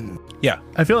 Yeah.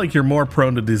 I feel like you're more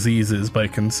prone to diseases by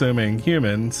consuming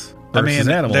humans versus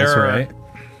animals, right?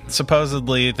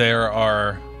 Supposedly there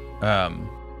are I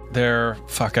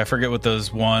forget what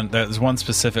there's one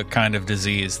specific kind of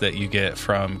disease that you get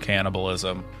from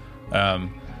cannibalism.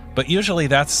 But usually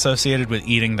that's associated with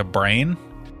eating the brain.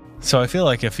 So I feel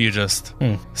like if you just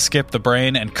skip the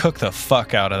brain and cook the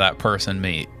fuck out of that person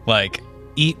meat, like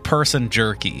eat person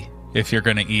jerky if you're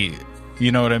going to eat.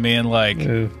 You know what I mean? Like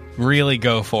really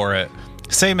go for it.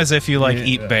 Same as if you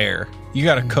eat bear. You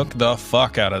got to cook the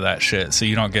fuck out of that shit so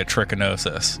you don't get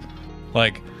trichinosis.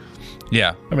 Like,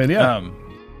 yeah. I mean, yeah.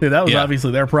 Dude, that was yeah.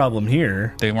 obviously their problem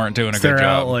here. They weren't doing a They're good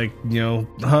job. out like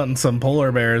hunting some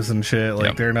polar bears and shit. Like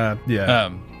Yep. they're not. Yeah.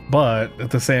 But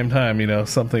at the same time,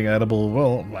 something edible.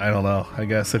 Well, I don't know. I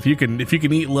guess if you can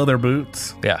eat leather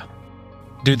boots. Yeah.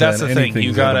 Dude, that's Then the thing. You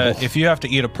anything's gotta, edible. if you have to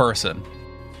eat a person,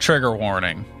 trigger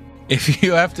warning. If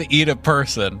you have to eat a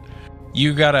person,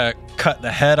 you gotta cut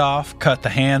the head off, cut the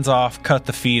hands off, cut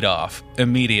the feet off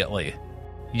immediately.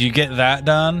 You get that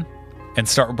done and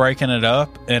start breaking it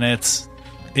up, and it's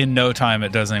in no time,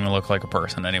 it doesn't even look like a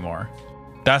person anymore.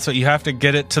 That's what you have to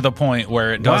get it to the point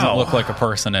where it doesn't Wow. look like a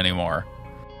person anymore.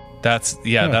 That's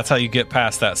how you get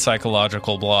past that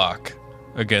psychological block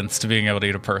against being able to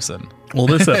eat a person. Well,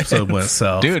 this episode went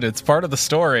south. Dude, it's part of the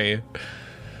story.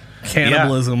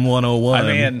 Cannibalism 101. I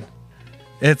mean,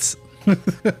 it's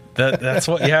that's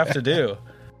what you have to do.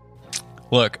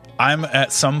 Look, I'm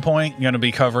at some point going to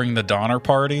be covering the Donner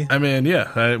Party, I mean,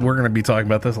 yeah, we're going to be talking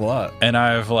about this a lot. and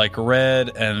I've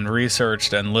read and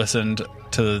researched and listened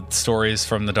to stories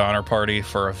from the Donner Party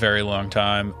for a very long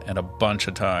time and a bunch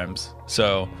of times.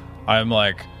 So I'm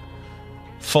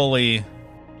fully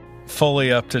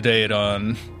up to date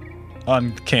on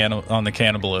the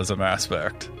cannibalism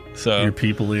aspect. So Your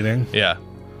people eating. yeah,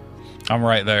 I'm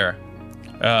right there.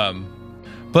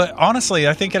 But honestly,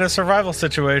 I think in a survival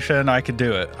situation, I could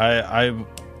do it. I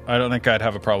don't think I'd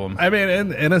have a problem. I mean,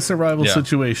 in a survival Yeah.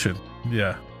 situation,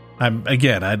 yeah. I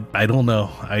don't know.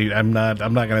 I'm not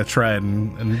going to try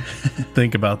and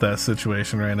think about that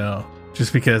situation right now,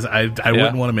 just because I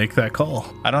wouldn't want to make that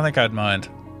call. I don't think I'd mind.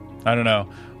 I don't know.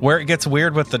 Where it gets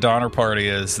weird with the Donner Party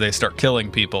is they start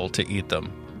killing people to eat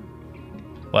them.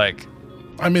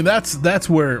 I mean, that's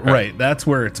where right. That's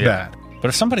where it's bad. But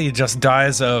if somebody just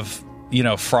dies of,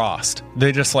 frost,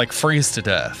 they just like freeze to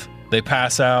death. They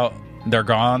pass out, they're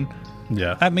gone.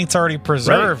 Yeah. That meat's already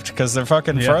preserved because they're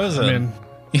fucking frozen. I mean,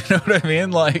 you know what I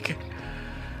mean? Like,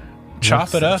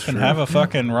 chop it up and have a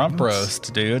fucking rump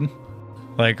roast, dude.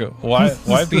 Like,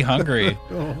 why be hungry?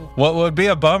 What would be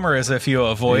a bummer is if you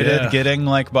avoided getting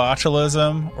like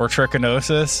botulism or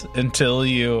trichinosis until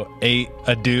you ate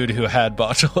a dude who had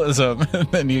botulism, and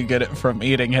then you get it from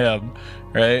eating him,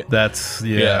 right? That's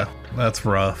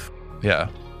rough. Yeah,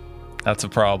 that's a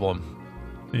problem.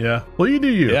 Yeah. Well, you do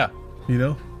you. Yeah.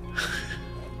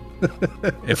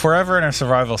 If we're ever in a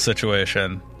survival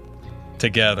situation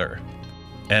together,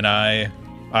 and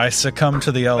I succumb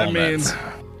to the elements.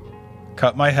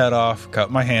 Cut my head off,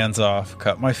 cut my hands off,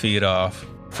 cut my feet off,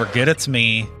 forget it's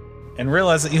me, and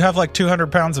realize that you have like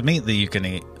 200 pounds of meat that you can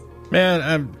eat.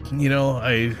 Man,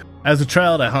 as a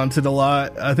child, I hunted a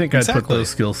lot. I think I'd put those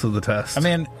skills to the test. I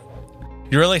mean,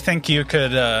 you really think you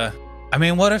could,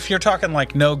 what if you're talking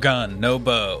like no gun, no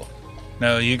bow?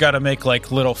 No, you gotta make like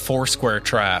little foursquare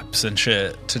traps and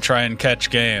shit to try and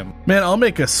catch game. Man, I'll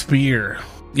make a spear.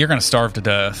 You're gonna starve to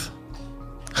death.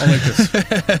 I'll make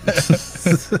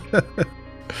this.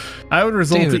 I would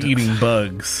result in eating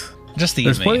bugs. Just eat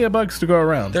There's me. plenty of bugs to go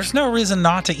around. There's no reason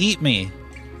not to eat me.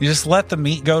 You just let the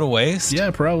meat go to waste?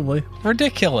 Yeah, probably.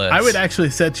 Ridiculous. I would actually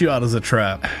set you out as a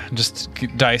trap. Just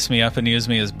dice me up and use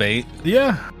me as bait?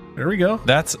 Yeah, there we go.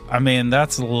 That's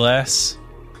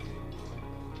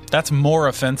more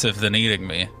offensive than eating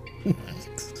me.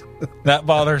 That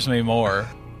bothers me more.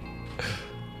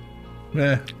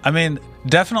 I mean,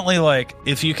 definitely, like,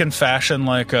 if you can fashion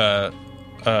like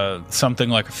something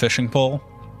like a fishing pole,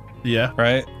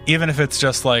 right? Even if it's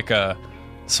just like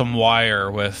some wire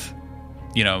with,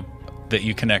 that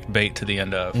you connect bait to the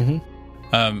end of.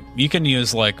 You can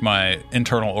use like my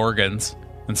internal organs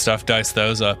and stuff, dice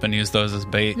those up and use those as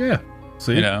bait. Yeah,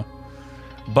 see, but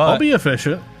I'll be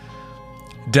efficient.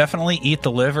 Definitely eat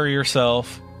the liver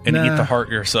yourself and eat the heart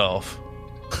yourself.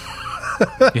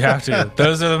 You have to.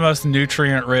 Those are the most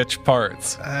nutrient-rich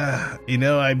parts. I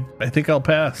think I'll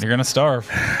pass. You're gonna starve.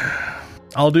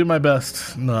 I'll do my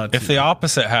best not to. If the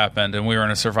opposite happened and we were in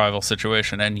a survival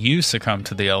situation and you succumbed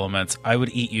to the elements, I would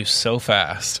eat you so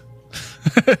fast.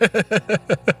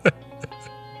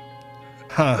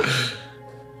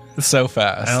 So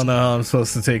fast. I don't know how I'm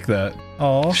supposed to take that.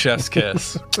 Oh, chef's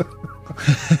kiss.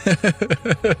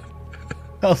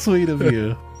 How sweet of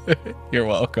you. You're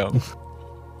welcome.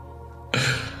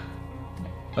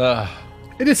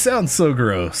 It just sounds so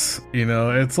gross.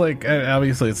 It's like,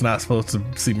 obviously it's not supposed to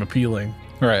seem appealing.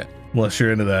 Right. Unless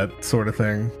you're into that sort of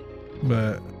thing.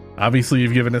 But obviously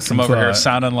you've given us some I'm over thought.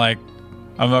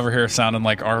 here sounding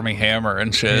like Army Hammer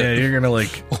and shit. Yeah, you're gonna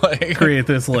like create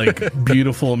this like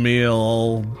beautiful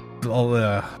meal.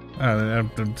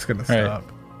 I'm just gonna stop. Right.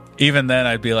 Even then,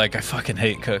 I'd be like, I fucking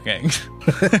hate cooking.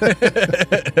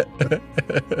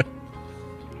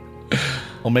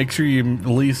 Well, make sure you at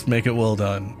least make it well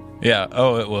done. Yeah.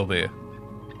 Oh, it will be.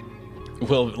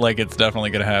 It's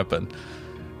definitely gonna happen.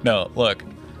 No, look.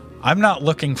 I'm not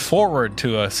looking forward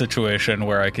to a situation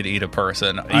where I could eat a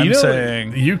person. I'm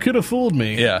saying... You could have fooled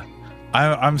me. Yeah.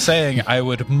 I'm saying I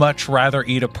would much rather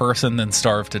eat a person than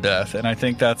starve to death, and I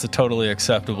think that's a totally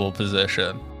acceptable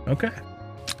position. Okay.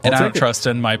 And I don't trust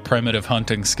in my primitive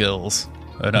hunting skills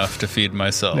enough to feed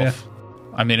myself. Yeah.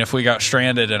 I mean, if we got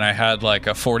stranded and I had like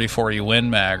a 40-40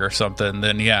 Win Mag or something,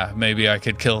 then yeah, maybe I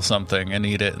could kill something and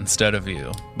eat it instead of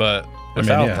you. But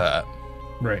without that...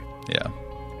 Right. Yeah.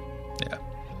 Yeah.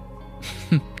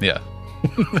 Yeah.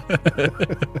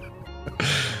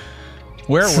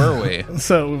 Where were we?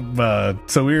 So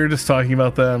we were just talking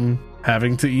about them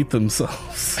having to eat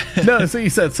themselves. No, so you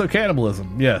said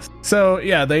cannibalism. Yes. So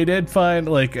yeah, they did find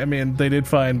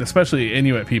especially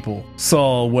Inuit people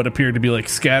saw what appeared to be like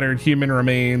scattered human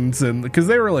remains, and because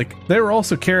they were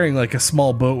also carrying like a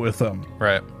small boat with them,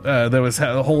 right? That was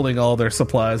holding all their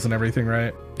supplies and everything,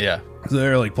 right? Yeah. So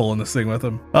they're like pulling this thing with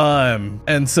them.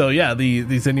 And so yeah,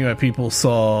 these Inuit people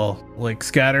saw like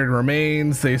scattered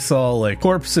remains. They saw like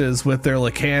corpses with their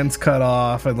like hands cut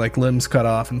off and like limbs cut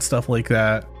off and stuff like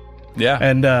that. Yeah.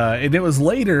 And it was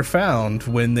later found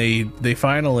when they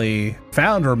finally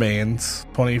found remains.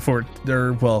 It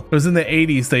was in the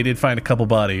 80s. They did find a couple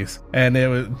bodies, and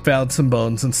found some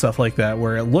bones and stuff like that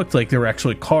where it looked like they were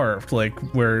actually carved, like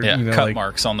where cut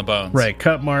marks on the bones, right?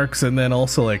 Cut marks, and then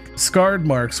also like scarred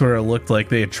marks where it looked like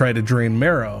they had tried to drain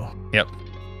marrow. Yep.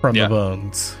 From the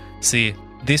bones. See,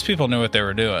 these people knew what they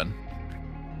were doing.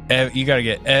 You got to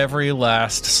get every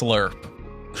last slurp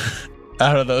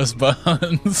out of those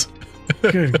bones.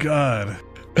 Good God.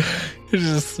 You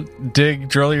just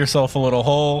drill yourself a little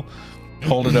hole,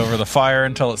 hold it over the fire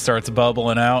until it starts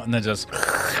bubbling out, and then just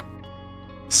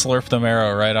slurp the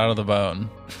marrow right out of the bone.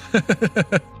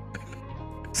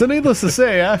 So needless to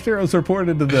say, after it was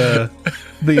reported to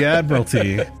the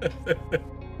Admiralty,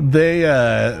 they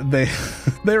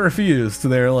refused.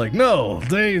 They're like, no,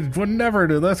 they would never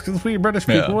do this because we British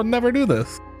people would never do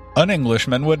this. An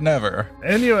Englishman would never.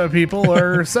 Inuit people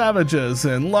are savages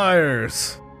and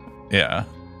liars. Yeah.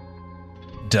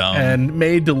 Dumb. And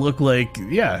made to look like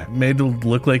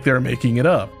they're making it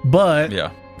up.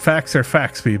 But facts are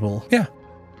facts, people. Yeah.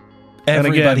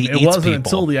 Everybody and again, it wasn't people.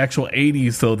 until the actual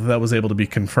 80s, though, that was able to be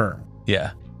confirmed.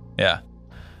 Yeah. Yeah.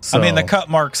 So, I mean, the cut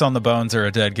marks on the bones are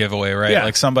a dead giveaway, right? Yeah.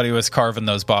 Like somebody was carving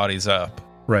those bodies up.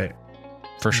 Right.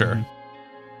 For sure.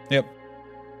 Mm-hmm. Yep.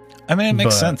 I mean, it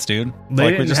makes sense, dude. They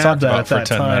Like didn't we just have talked that about at for that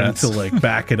 10 time minutes. to like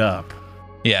back it up.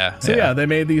 Yeah. So they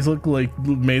made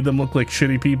them look like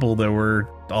shitty people that were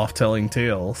off telling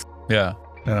tales. Yeah.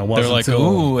 And it They're wasn't like, until,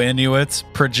 ooh, Inuits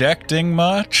projecting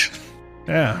much?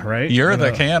 yeah, right. You're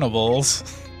the cannibals.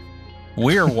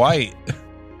 We're white.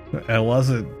 It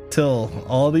wasn't till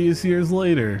all these years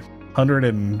later, 100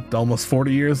 and almost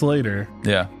 40 years later,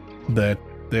 Yeah. that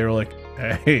they were like,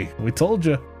 hey, we told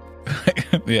you.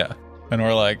 Yeah. And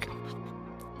we're like,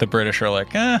 the British are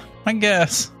like, I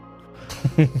guess.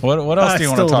 What else do you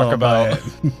want to talk about?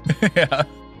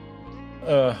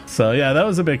 Yeah. So yeah, that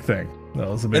was a big thing.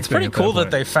 It's pretty cool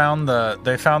that they found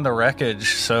the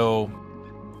wreckage. So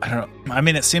I don't know. I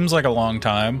mean, it seems like a long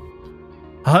time.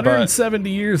 170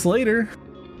 years later.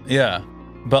 Yeah,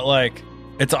 but like,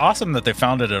 it's awesome that they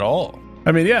found it at all.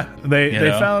 I mean, yeah, they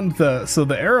found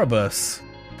the Erebus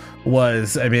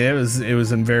was. I mean, it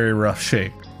was in very rough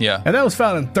shape. Yeah, and that was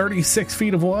found in 36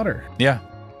 feet of water. Yeah,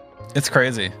 it's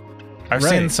crazy. I've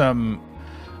seen some.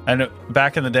 And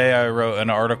back in the day, I wrote an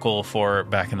article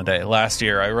last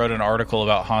year, I wrote an article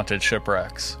about haunted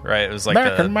shipwrecks, right? It was like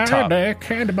back in my day,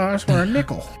 candy bars were a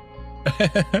nickel.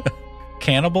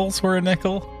 Cannibals were a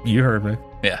nickel? You heard me.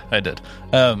 Yeah, I did.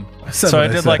 So I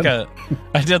did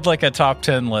like a top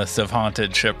 10 list of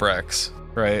haunted shipwrecks,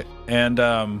 right? And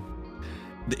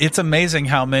it's amazing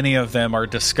how many of them are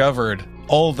discovered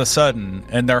all of a sudden,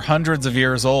 and they're hundreds of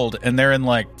years old, and they're in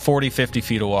like 40, 50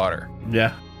 feet of water.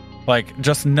 Yeah. Like,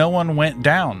 just no one went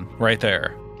down right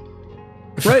there.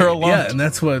 Right, yeah, and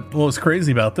that's what was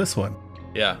crazy about this one.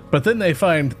 Yeah. But then they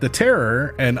find the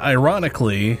Terror, and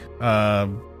ironically,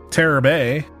 Terror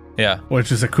Bay. Yeah.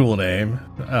 Which is a cool name.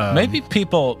 Maybe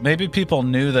people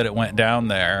knew that it went down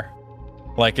there.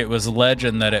 Like, it was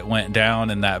legend that it went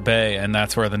down in that bay, and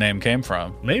that's where the name came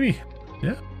from. Maybe.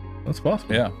 Yeah, that's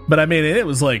possible. Yeah. But I mean, it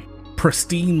was like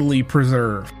pristinely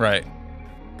preserved. Right.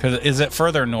 Because is it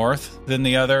further north than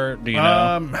the other? Do you know?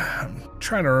 I'm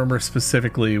trying to remember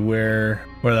specifically where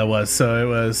that was. So it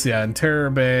was, in Terror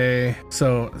Bay.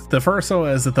 So the first one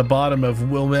was at the bottom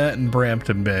of Wilmette and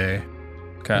Brampton Bay.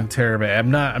 Okay. In Terror Bay. I'm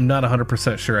not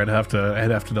 100% sure. I'd have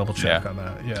to double check on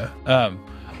that. Yeah.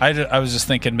 I was just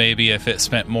thinking maybe if it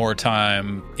spent more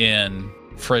time in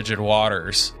frigid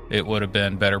waters, it would have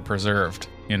been better preserved.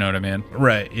 You know what I mean?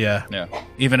 Right, yeah. Yeah.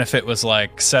 Even if it was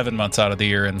like 7 months out of the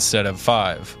year instead of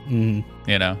 5. You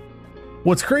know?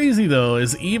 What's crazy, though,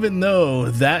 is even though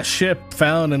that ship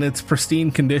found in its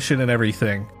pristine condition and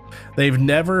everything, they've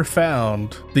never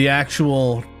found the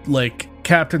actual, like,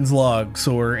 captain's logs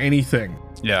or anything.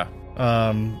 Yeah.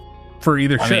 For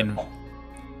either ship. I mean,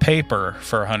 paper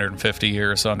for 150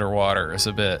 years underwater is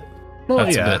a bit... Well,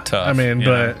 that's a bit tough. I mean,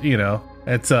 but, you know,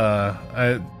 it's...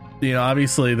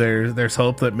 obviously there's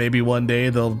hope that maybe one day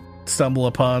they'll stumble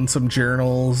upon some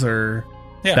journals or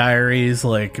diaries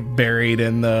like buried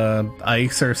in the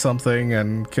ice or something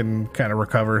and can kind of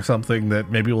recover something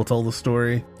that maybe will tell the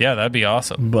story. Yeah, that'd be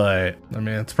awesome. But I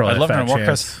mean, it's probably a fat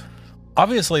chance.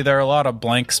 Obviously, there are a lot of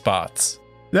blank spots.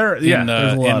 There's in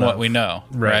what we know,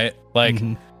 right? Like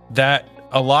that.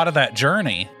 A lot of that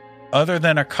journey, other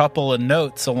than a couple of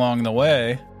notes along the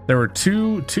way. There were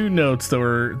two notes that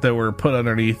were put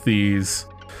underneath these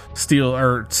steel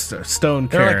or stone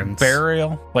cairns.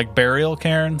 Like burial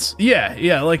cairns.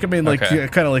 Yeah. Like I mean, like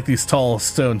kind of like these tall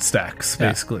stone stacks,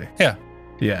 basically.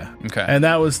 Yeah. Okay. And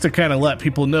that was to kind of let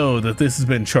people know that this has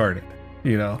been charted.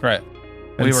 You know, right?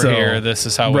 We were here. This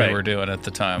is how we were doing at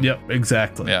the time. Yep.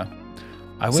 Exactly. Yeah.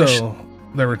 I wish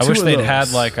there were. I wish they'd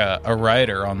had like a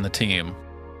writer on the team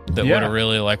that would have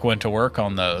really like went to work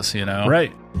on those. You know,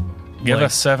 right. Give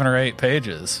us 7 or 8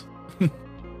 pages.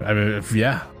 I mean,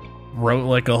 wrote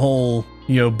like a whole,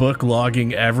 book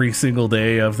logging every single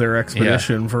day of their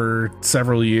expedition for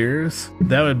several years.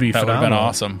 That would be phenomenal. That would have been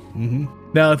awesome.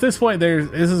 Now, at this point,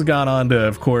 this has gone on to,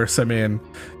 of course, I mean,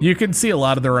 you can see a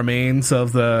lot of the remains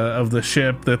of the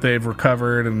ship that they've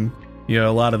recovered, and a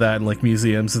lot of that in like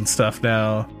museums and stuff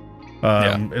now.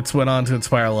 It's went on to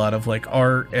inspire a lot of like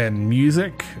art and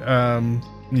music,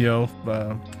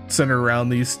 centered around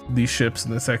these ships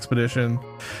in this expedition.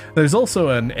 There's also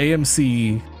an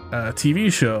AMC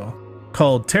TV show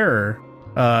called Terror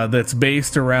that's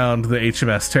based around the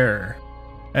HMS Terror,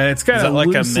 and it's kind of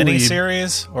like a mini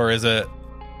series, or is it?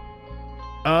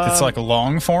 It's like a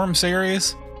long form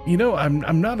series.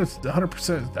 I'm not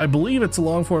 100%. I believe it's a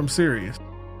long form series.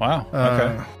 Wow.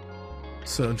 Okay.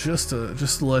 So just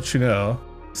to let you know.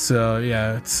 So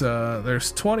yeah, it's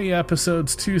there's 20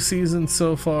 episodes, 2 seasons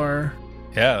so far.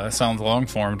 Yeah, that sounds long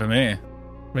form to me. I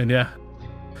mean, yeah.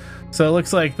 So it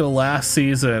looks like the last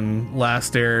season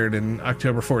last aired in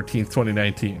October 14th,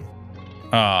 2019.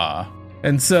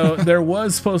 And so there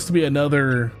was supposed to be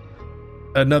another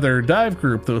dive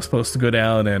group that was supposed to go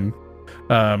down, and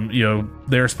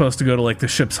they were supposed to go to like the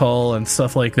ship's hull and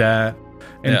stuff like that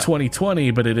in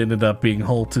 2020, but it ended up being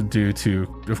halted due to,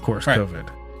 of course, COVID.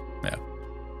 Yeah.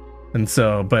 And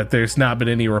so, but there's not been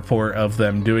any report of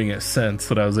them doing it since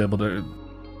that I was able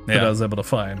to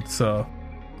find. So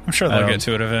I'm sure they'll get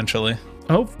to it eventually.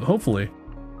 Hopefully.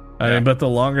 I mean, but the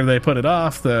longer they put it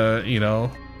off,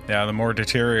 the more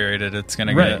deteriorated it's going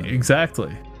to get. Right,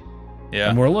 exactly. Yeah.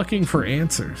 And we're looking for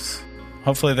answers.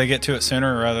 Hopefully they get to it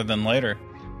sooner rather than later.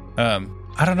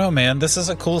 I don't know, man. This is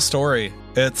a cool story.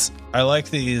 I like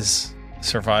these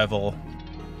survival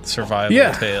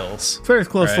tales. It's very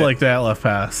close to like the Atlas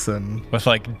Pass, and with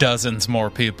like dozens more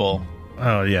people.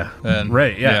 Oh yeah, and,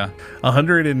 right. Yeah,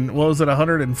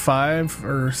 105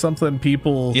 or something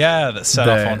people. Yeah, that set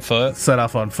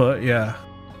off on foot. Yeah,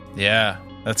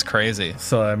 that's crazy.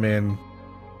 So I mean,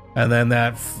 and then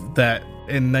that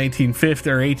in 1950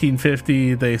 or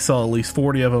 1850, they saw at least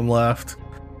 40 of them left.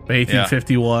 By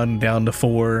 1851, down to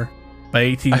 4. By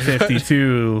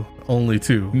 1852, only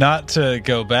 2. Not to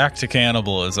go back to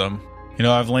cannibalism.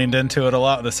 I've leaned into it a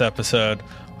lot this episode.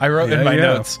 I wrote in my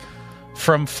notes,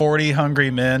 from 40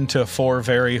 hungry men to 4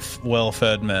 very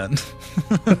well-fed men.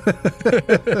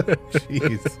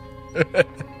 Jeez.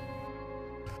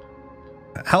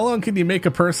 How long can you make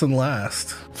a person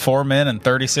last? 4 men and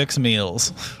 36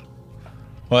 meals.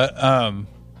 What?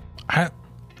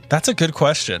 That's a good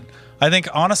question. I think,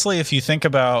 honestly, if you think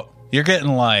about, you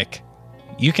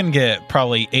can get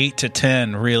probably 8 to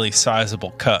 10 really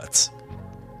sizable cuts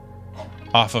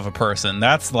off of a person.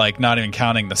 That's like not even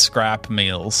counting the scrap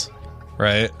meals,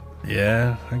 right?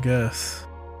 Yeah, I guess.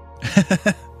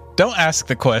 Don't ask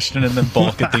the question and then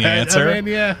bulk at the answer. I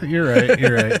mean, yeah, you're right.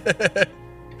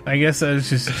 I guess I was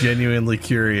just genuinely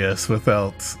curious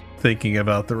without thinking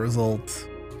about the results.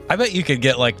 I bet you could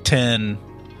get like 10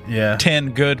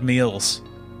 good meals.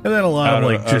 And then a lot of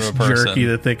like just jerky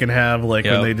that they can have, like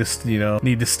when they just,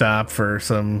 need to stop for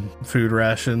some food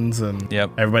rations, and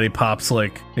everybody pops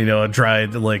like, a dry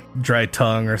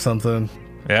tongue or something.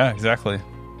 Yeah, exactly.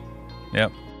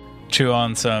 Yep. Chew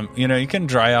on some, you can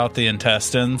dry out the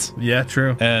intestines. Yeah,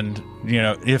 true. And,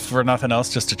 if for nothing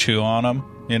else, just to chew on them,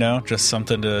 just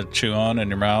something to chew on in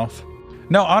your mouth.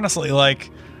 No, honestly, like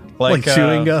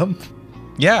chewing gum.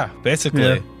 Yeah,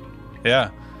 basically. Yeah.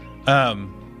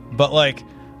 But like,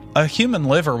 a human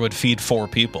liver would feed 4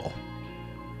 people.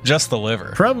 Just the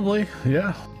liver. Probably,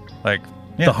 yeah.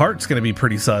 The heart's going to be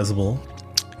pretty sizable.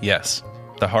 Yes,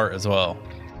 the heart as well.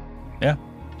 Yeah.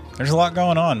 There's a lot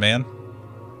going on, man.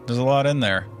 There's a lot in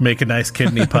there. Make a nice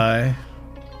kidney pie.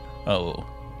 Oh,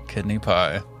 kidney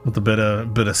pie. With a bit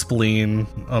of spleen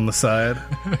on the side.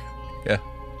 Yeah.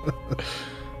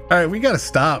 All right, we got to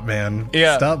stop, man.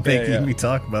 Yeah. Stop making me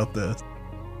talk about this.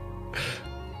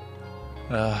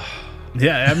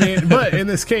 Yeah, I mean, but in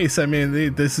this case, I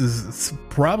mean, this is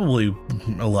probably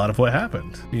a lot of what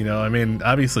happened. I mean,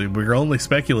 obviously, we're only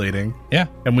speculating. Yeah.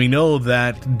 And we know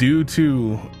that due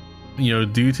to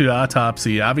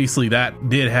autopsy, obviously that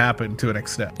did happen to an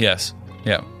extent. Yes.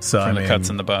 Yeah. So from the cuts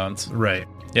in the bones. Right.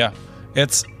 Yeah.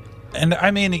 And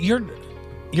I mean,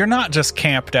 you're not just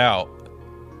camped out.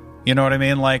 You know what I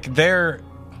mean? Like, they're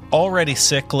already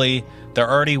sickly, they're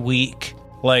already weak,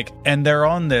 and they're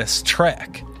on this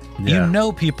trek.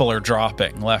 Yeah. People are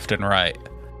dropping left and right.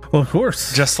 Well, of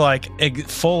course. Just like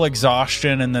full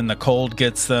exhaustion, and then the cold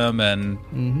gets them, and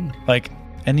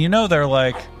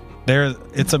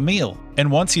it's a meal.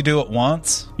 And once you do it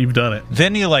once, you've done it.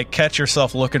 Then you catch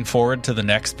yourself looking forward to the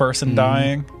next person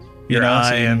dying. Your eye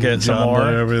so you can get some more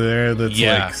over there.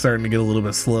 That's starting to get a little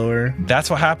bit slower.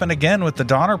 That's what happened again with the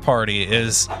Donner Party.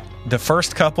 Is the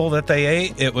first couple that they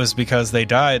ate, it was because they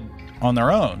died on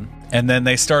their own, and then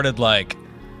they started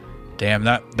damn,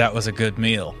 that was a good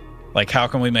meal. Like, how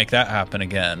can we make that happen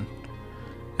again?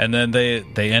 And then they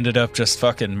ended up just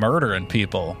fucking murdering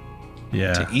people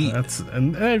to eat.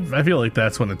 And I feel like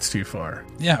that's when it's too far.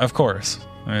 Yeah, of course.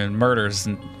 I mean,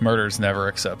 murder's never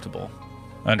acceptable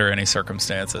under any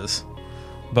circumstances.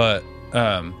 But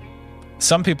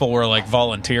some people were like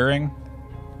volunteering,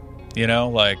 you know,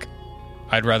 like,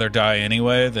 I'd rather die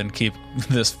anyway than keep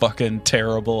this fucking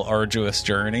terrible, arduous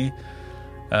journey.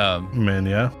 Man,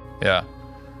 yeah. Yeah.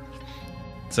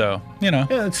 So, you know.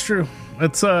 Yeah, it's true.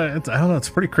 It's I don't know, it's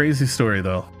a pretty crazy story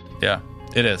though. Yeah,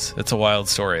 it is. It's a wild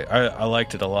story. I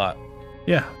liked it a lot.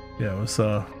 Yeah. Yeah, it was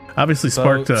obviously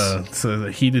sparked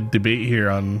a heated debate here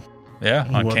on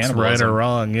on what's cannibalism. right or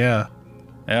wrong, yeah.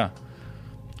 Yeah.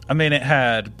 I mean, it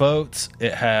had boats,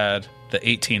 it had the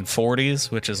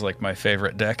 1840s, which is like my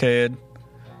favorite decade.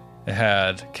 It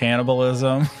had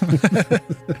cannibalism.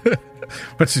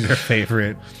 Which is your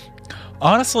favorite?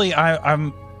 Honestly,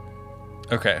 I'm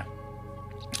okay.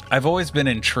 I've always been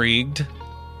intrigued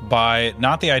by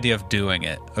not the idea of doing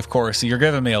it. Of course, you're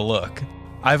giving me a look.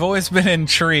 I've always been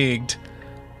intrigued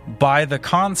by the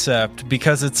concept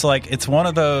because it's like it's one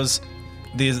of those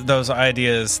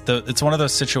ideas. It's one of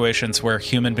those situations where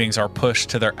human beings are pushed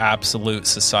to their absolute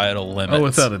societal limits. Oh,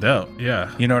 without a doubt.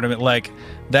 Yeah. You know what I mean? Like,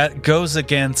 that goes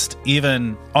against,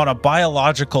 even on a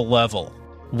biological level,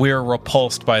 we're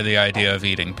repulsed by the idea of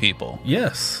eating people.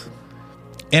 Yes.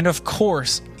 And of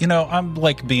course, you know, I'm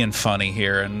like being funny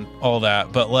here and all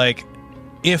that, but like,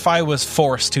 if I was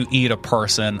forced to eat a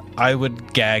person, I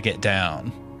would gag it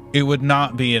down. It would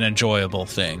not be an enjoyable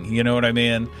thing. You know what I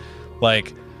mean?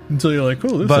 Like, until you're like,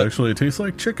 oh, this actually tastes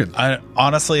like chicken.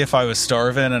 Honestly, if I was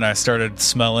starving and I started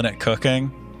smelling it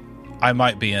cooking, I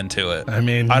might be into it. I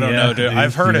mean, I don't know, dude.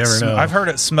 I've heard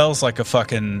it smells like a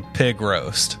fucking pig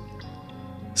roast.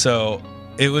 So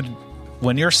it would,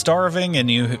 when you're starving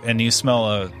and you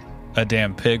smell a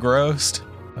damn pig roast.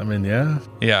 I mean, yeah,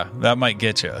 that might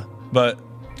get you. But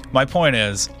my point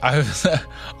is, I've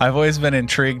always been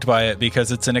intrigued by it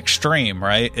because it's an extreme,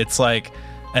 right? It's like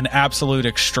an absolute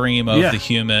extreme of the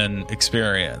human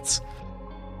experience.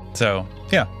 So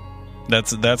yeah,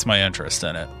 that's my interest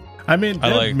in it. I mean,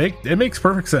 it makes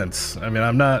perfect sense. I mean,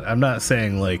 I'm not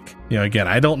saying, like, you know, again,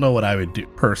 I don't know what I would do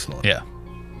personally. Yeah,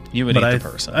 you would eat the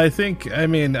person. I think, I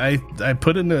mean, I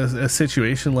put in a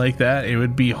situation like that, it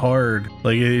would be hard.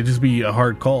 Like, it'd just be a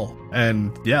hard call.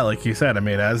 And yeah, like you said, I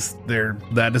mean, as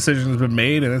that decision's been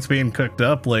made and it's being cooked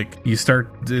up, like, you start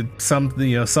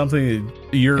something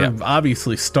you're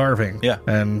obviously starving. Yeah.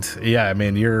 And yeah, I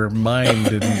mean, your mind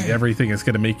and everything is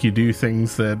going to make you do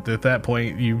things that at that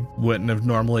point you wouldn't have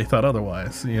normally thought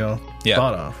otherwise,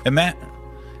 thought of.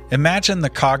 Imagine the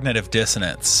cognitive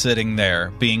dissonance sitting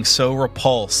there being so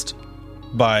repulsed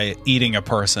by eating a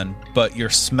person, but you're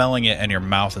smelling it and your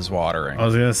mouth is watering. I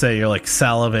was going to say, you're like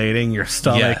salivating, your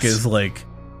stomach is like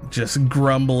just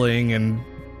grumbling and,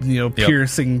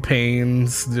 piercing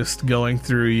pains just going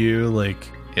through you. Like,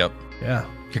 yep. Yeah.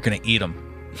 You're going to eat them.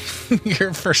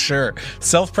 You're for sure.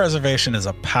 Self-preservation is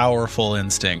a powerful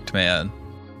instinct, man.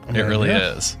 It really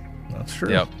is. That's true.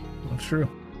 Yep. That's true.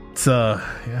 It's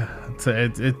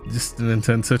it's just an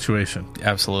intense situation.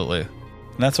 Absolutely.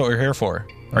 And that's what we're here for.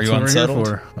 Are you unsettled?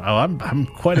 Oh, I'm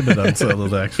quite a bit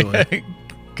unsettled, actually.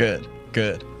 Good.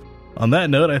 On that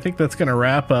note, I think that's going to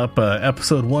wrap up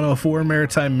episode 104,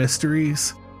 Maritime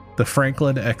Mysteries, the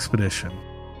Franklin Expedition.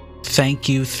 Thank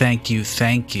you.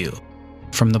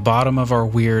 From the bottom of our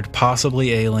weird,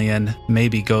 possibly alien,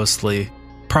 maybe ghostly,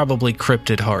 probably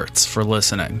cryptid hearts for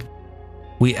listening.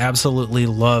 We absolutely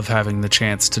love having the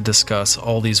chance to discuss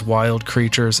all these wild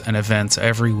creatures and events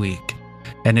every week.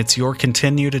 And it's your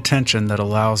continued attention that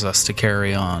allows us to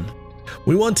carry on.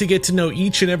 We want to get to know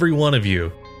each and every one of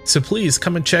you, so please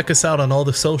come and check us out on all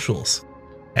the socials.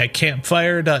 At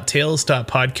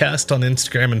campfire.tales.podcast on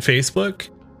Instagram and Facebook,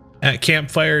 at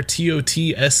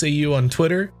campfire.totsau on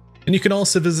Twitter, and you can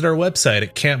also visit our website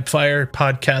at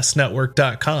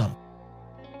campfirepodcastnetwork.com.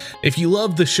 If you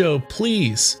love the show,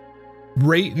 please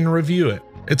rate and review it.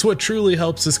 It's what truly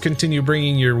helps us continue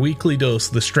bringing your weekly dose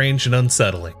of the strange and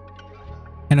unsettling.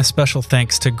 And a special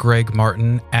thanks to Greg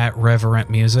Martin at Reverent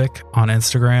Music on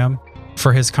Instagram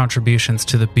for his contributions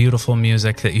to the beautiful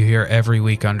music that you hear every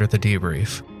week under the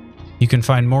debrief. You can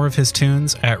find more of his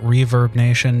tunes at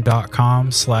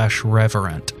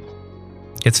reverbnation.com/reverent.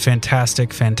 It's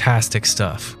fantastic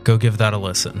stuff. Go give that a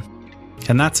listen.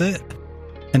 And that's it.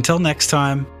 Until next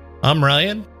time, I'm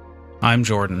Ryan. I'm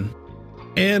Jordan.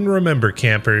 And remember,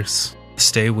 campers,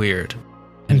 stay weird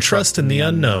and trust in the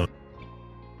unknown.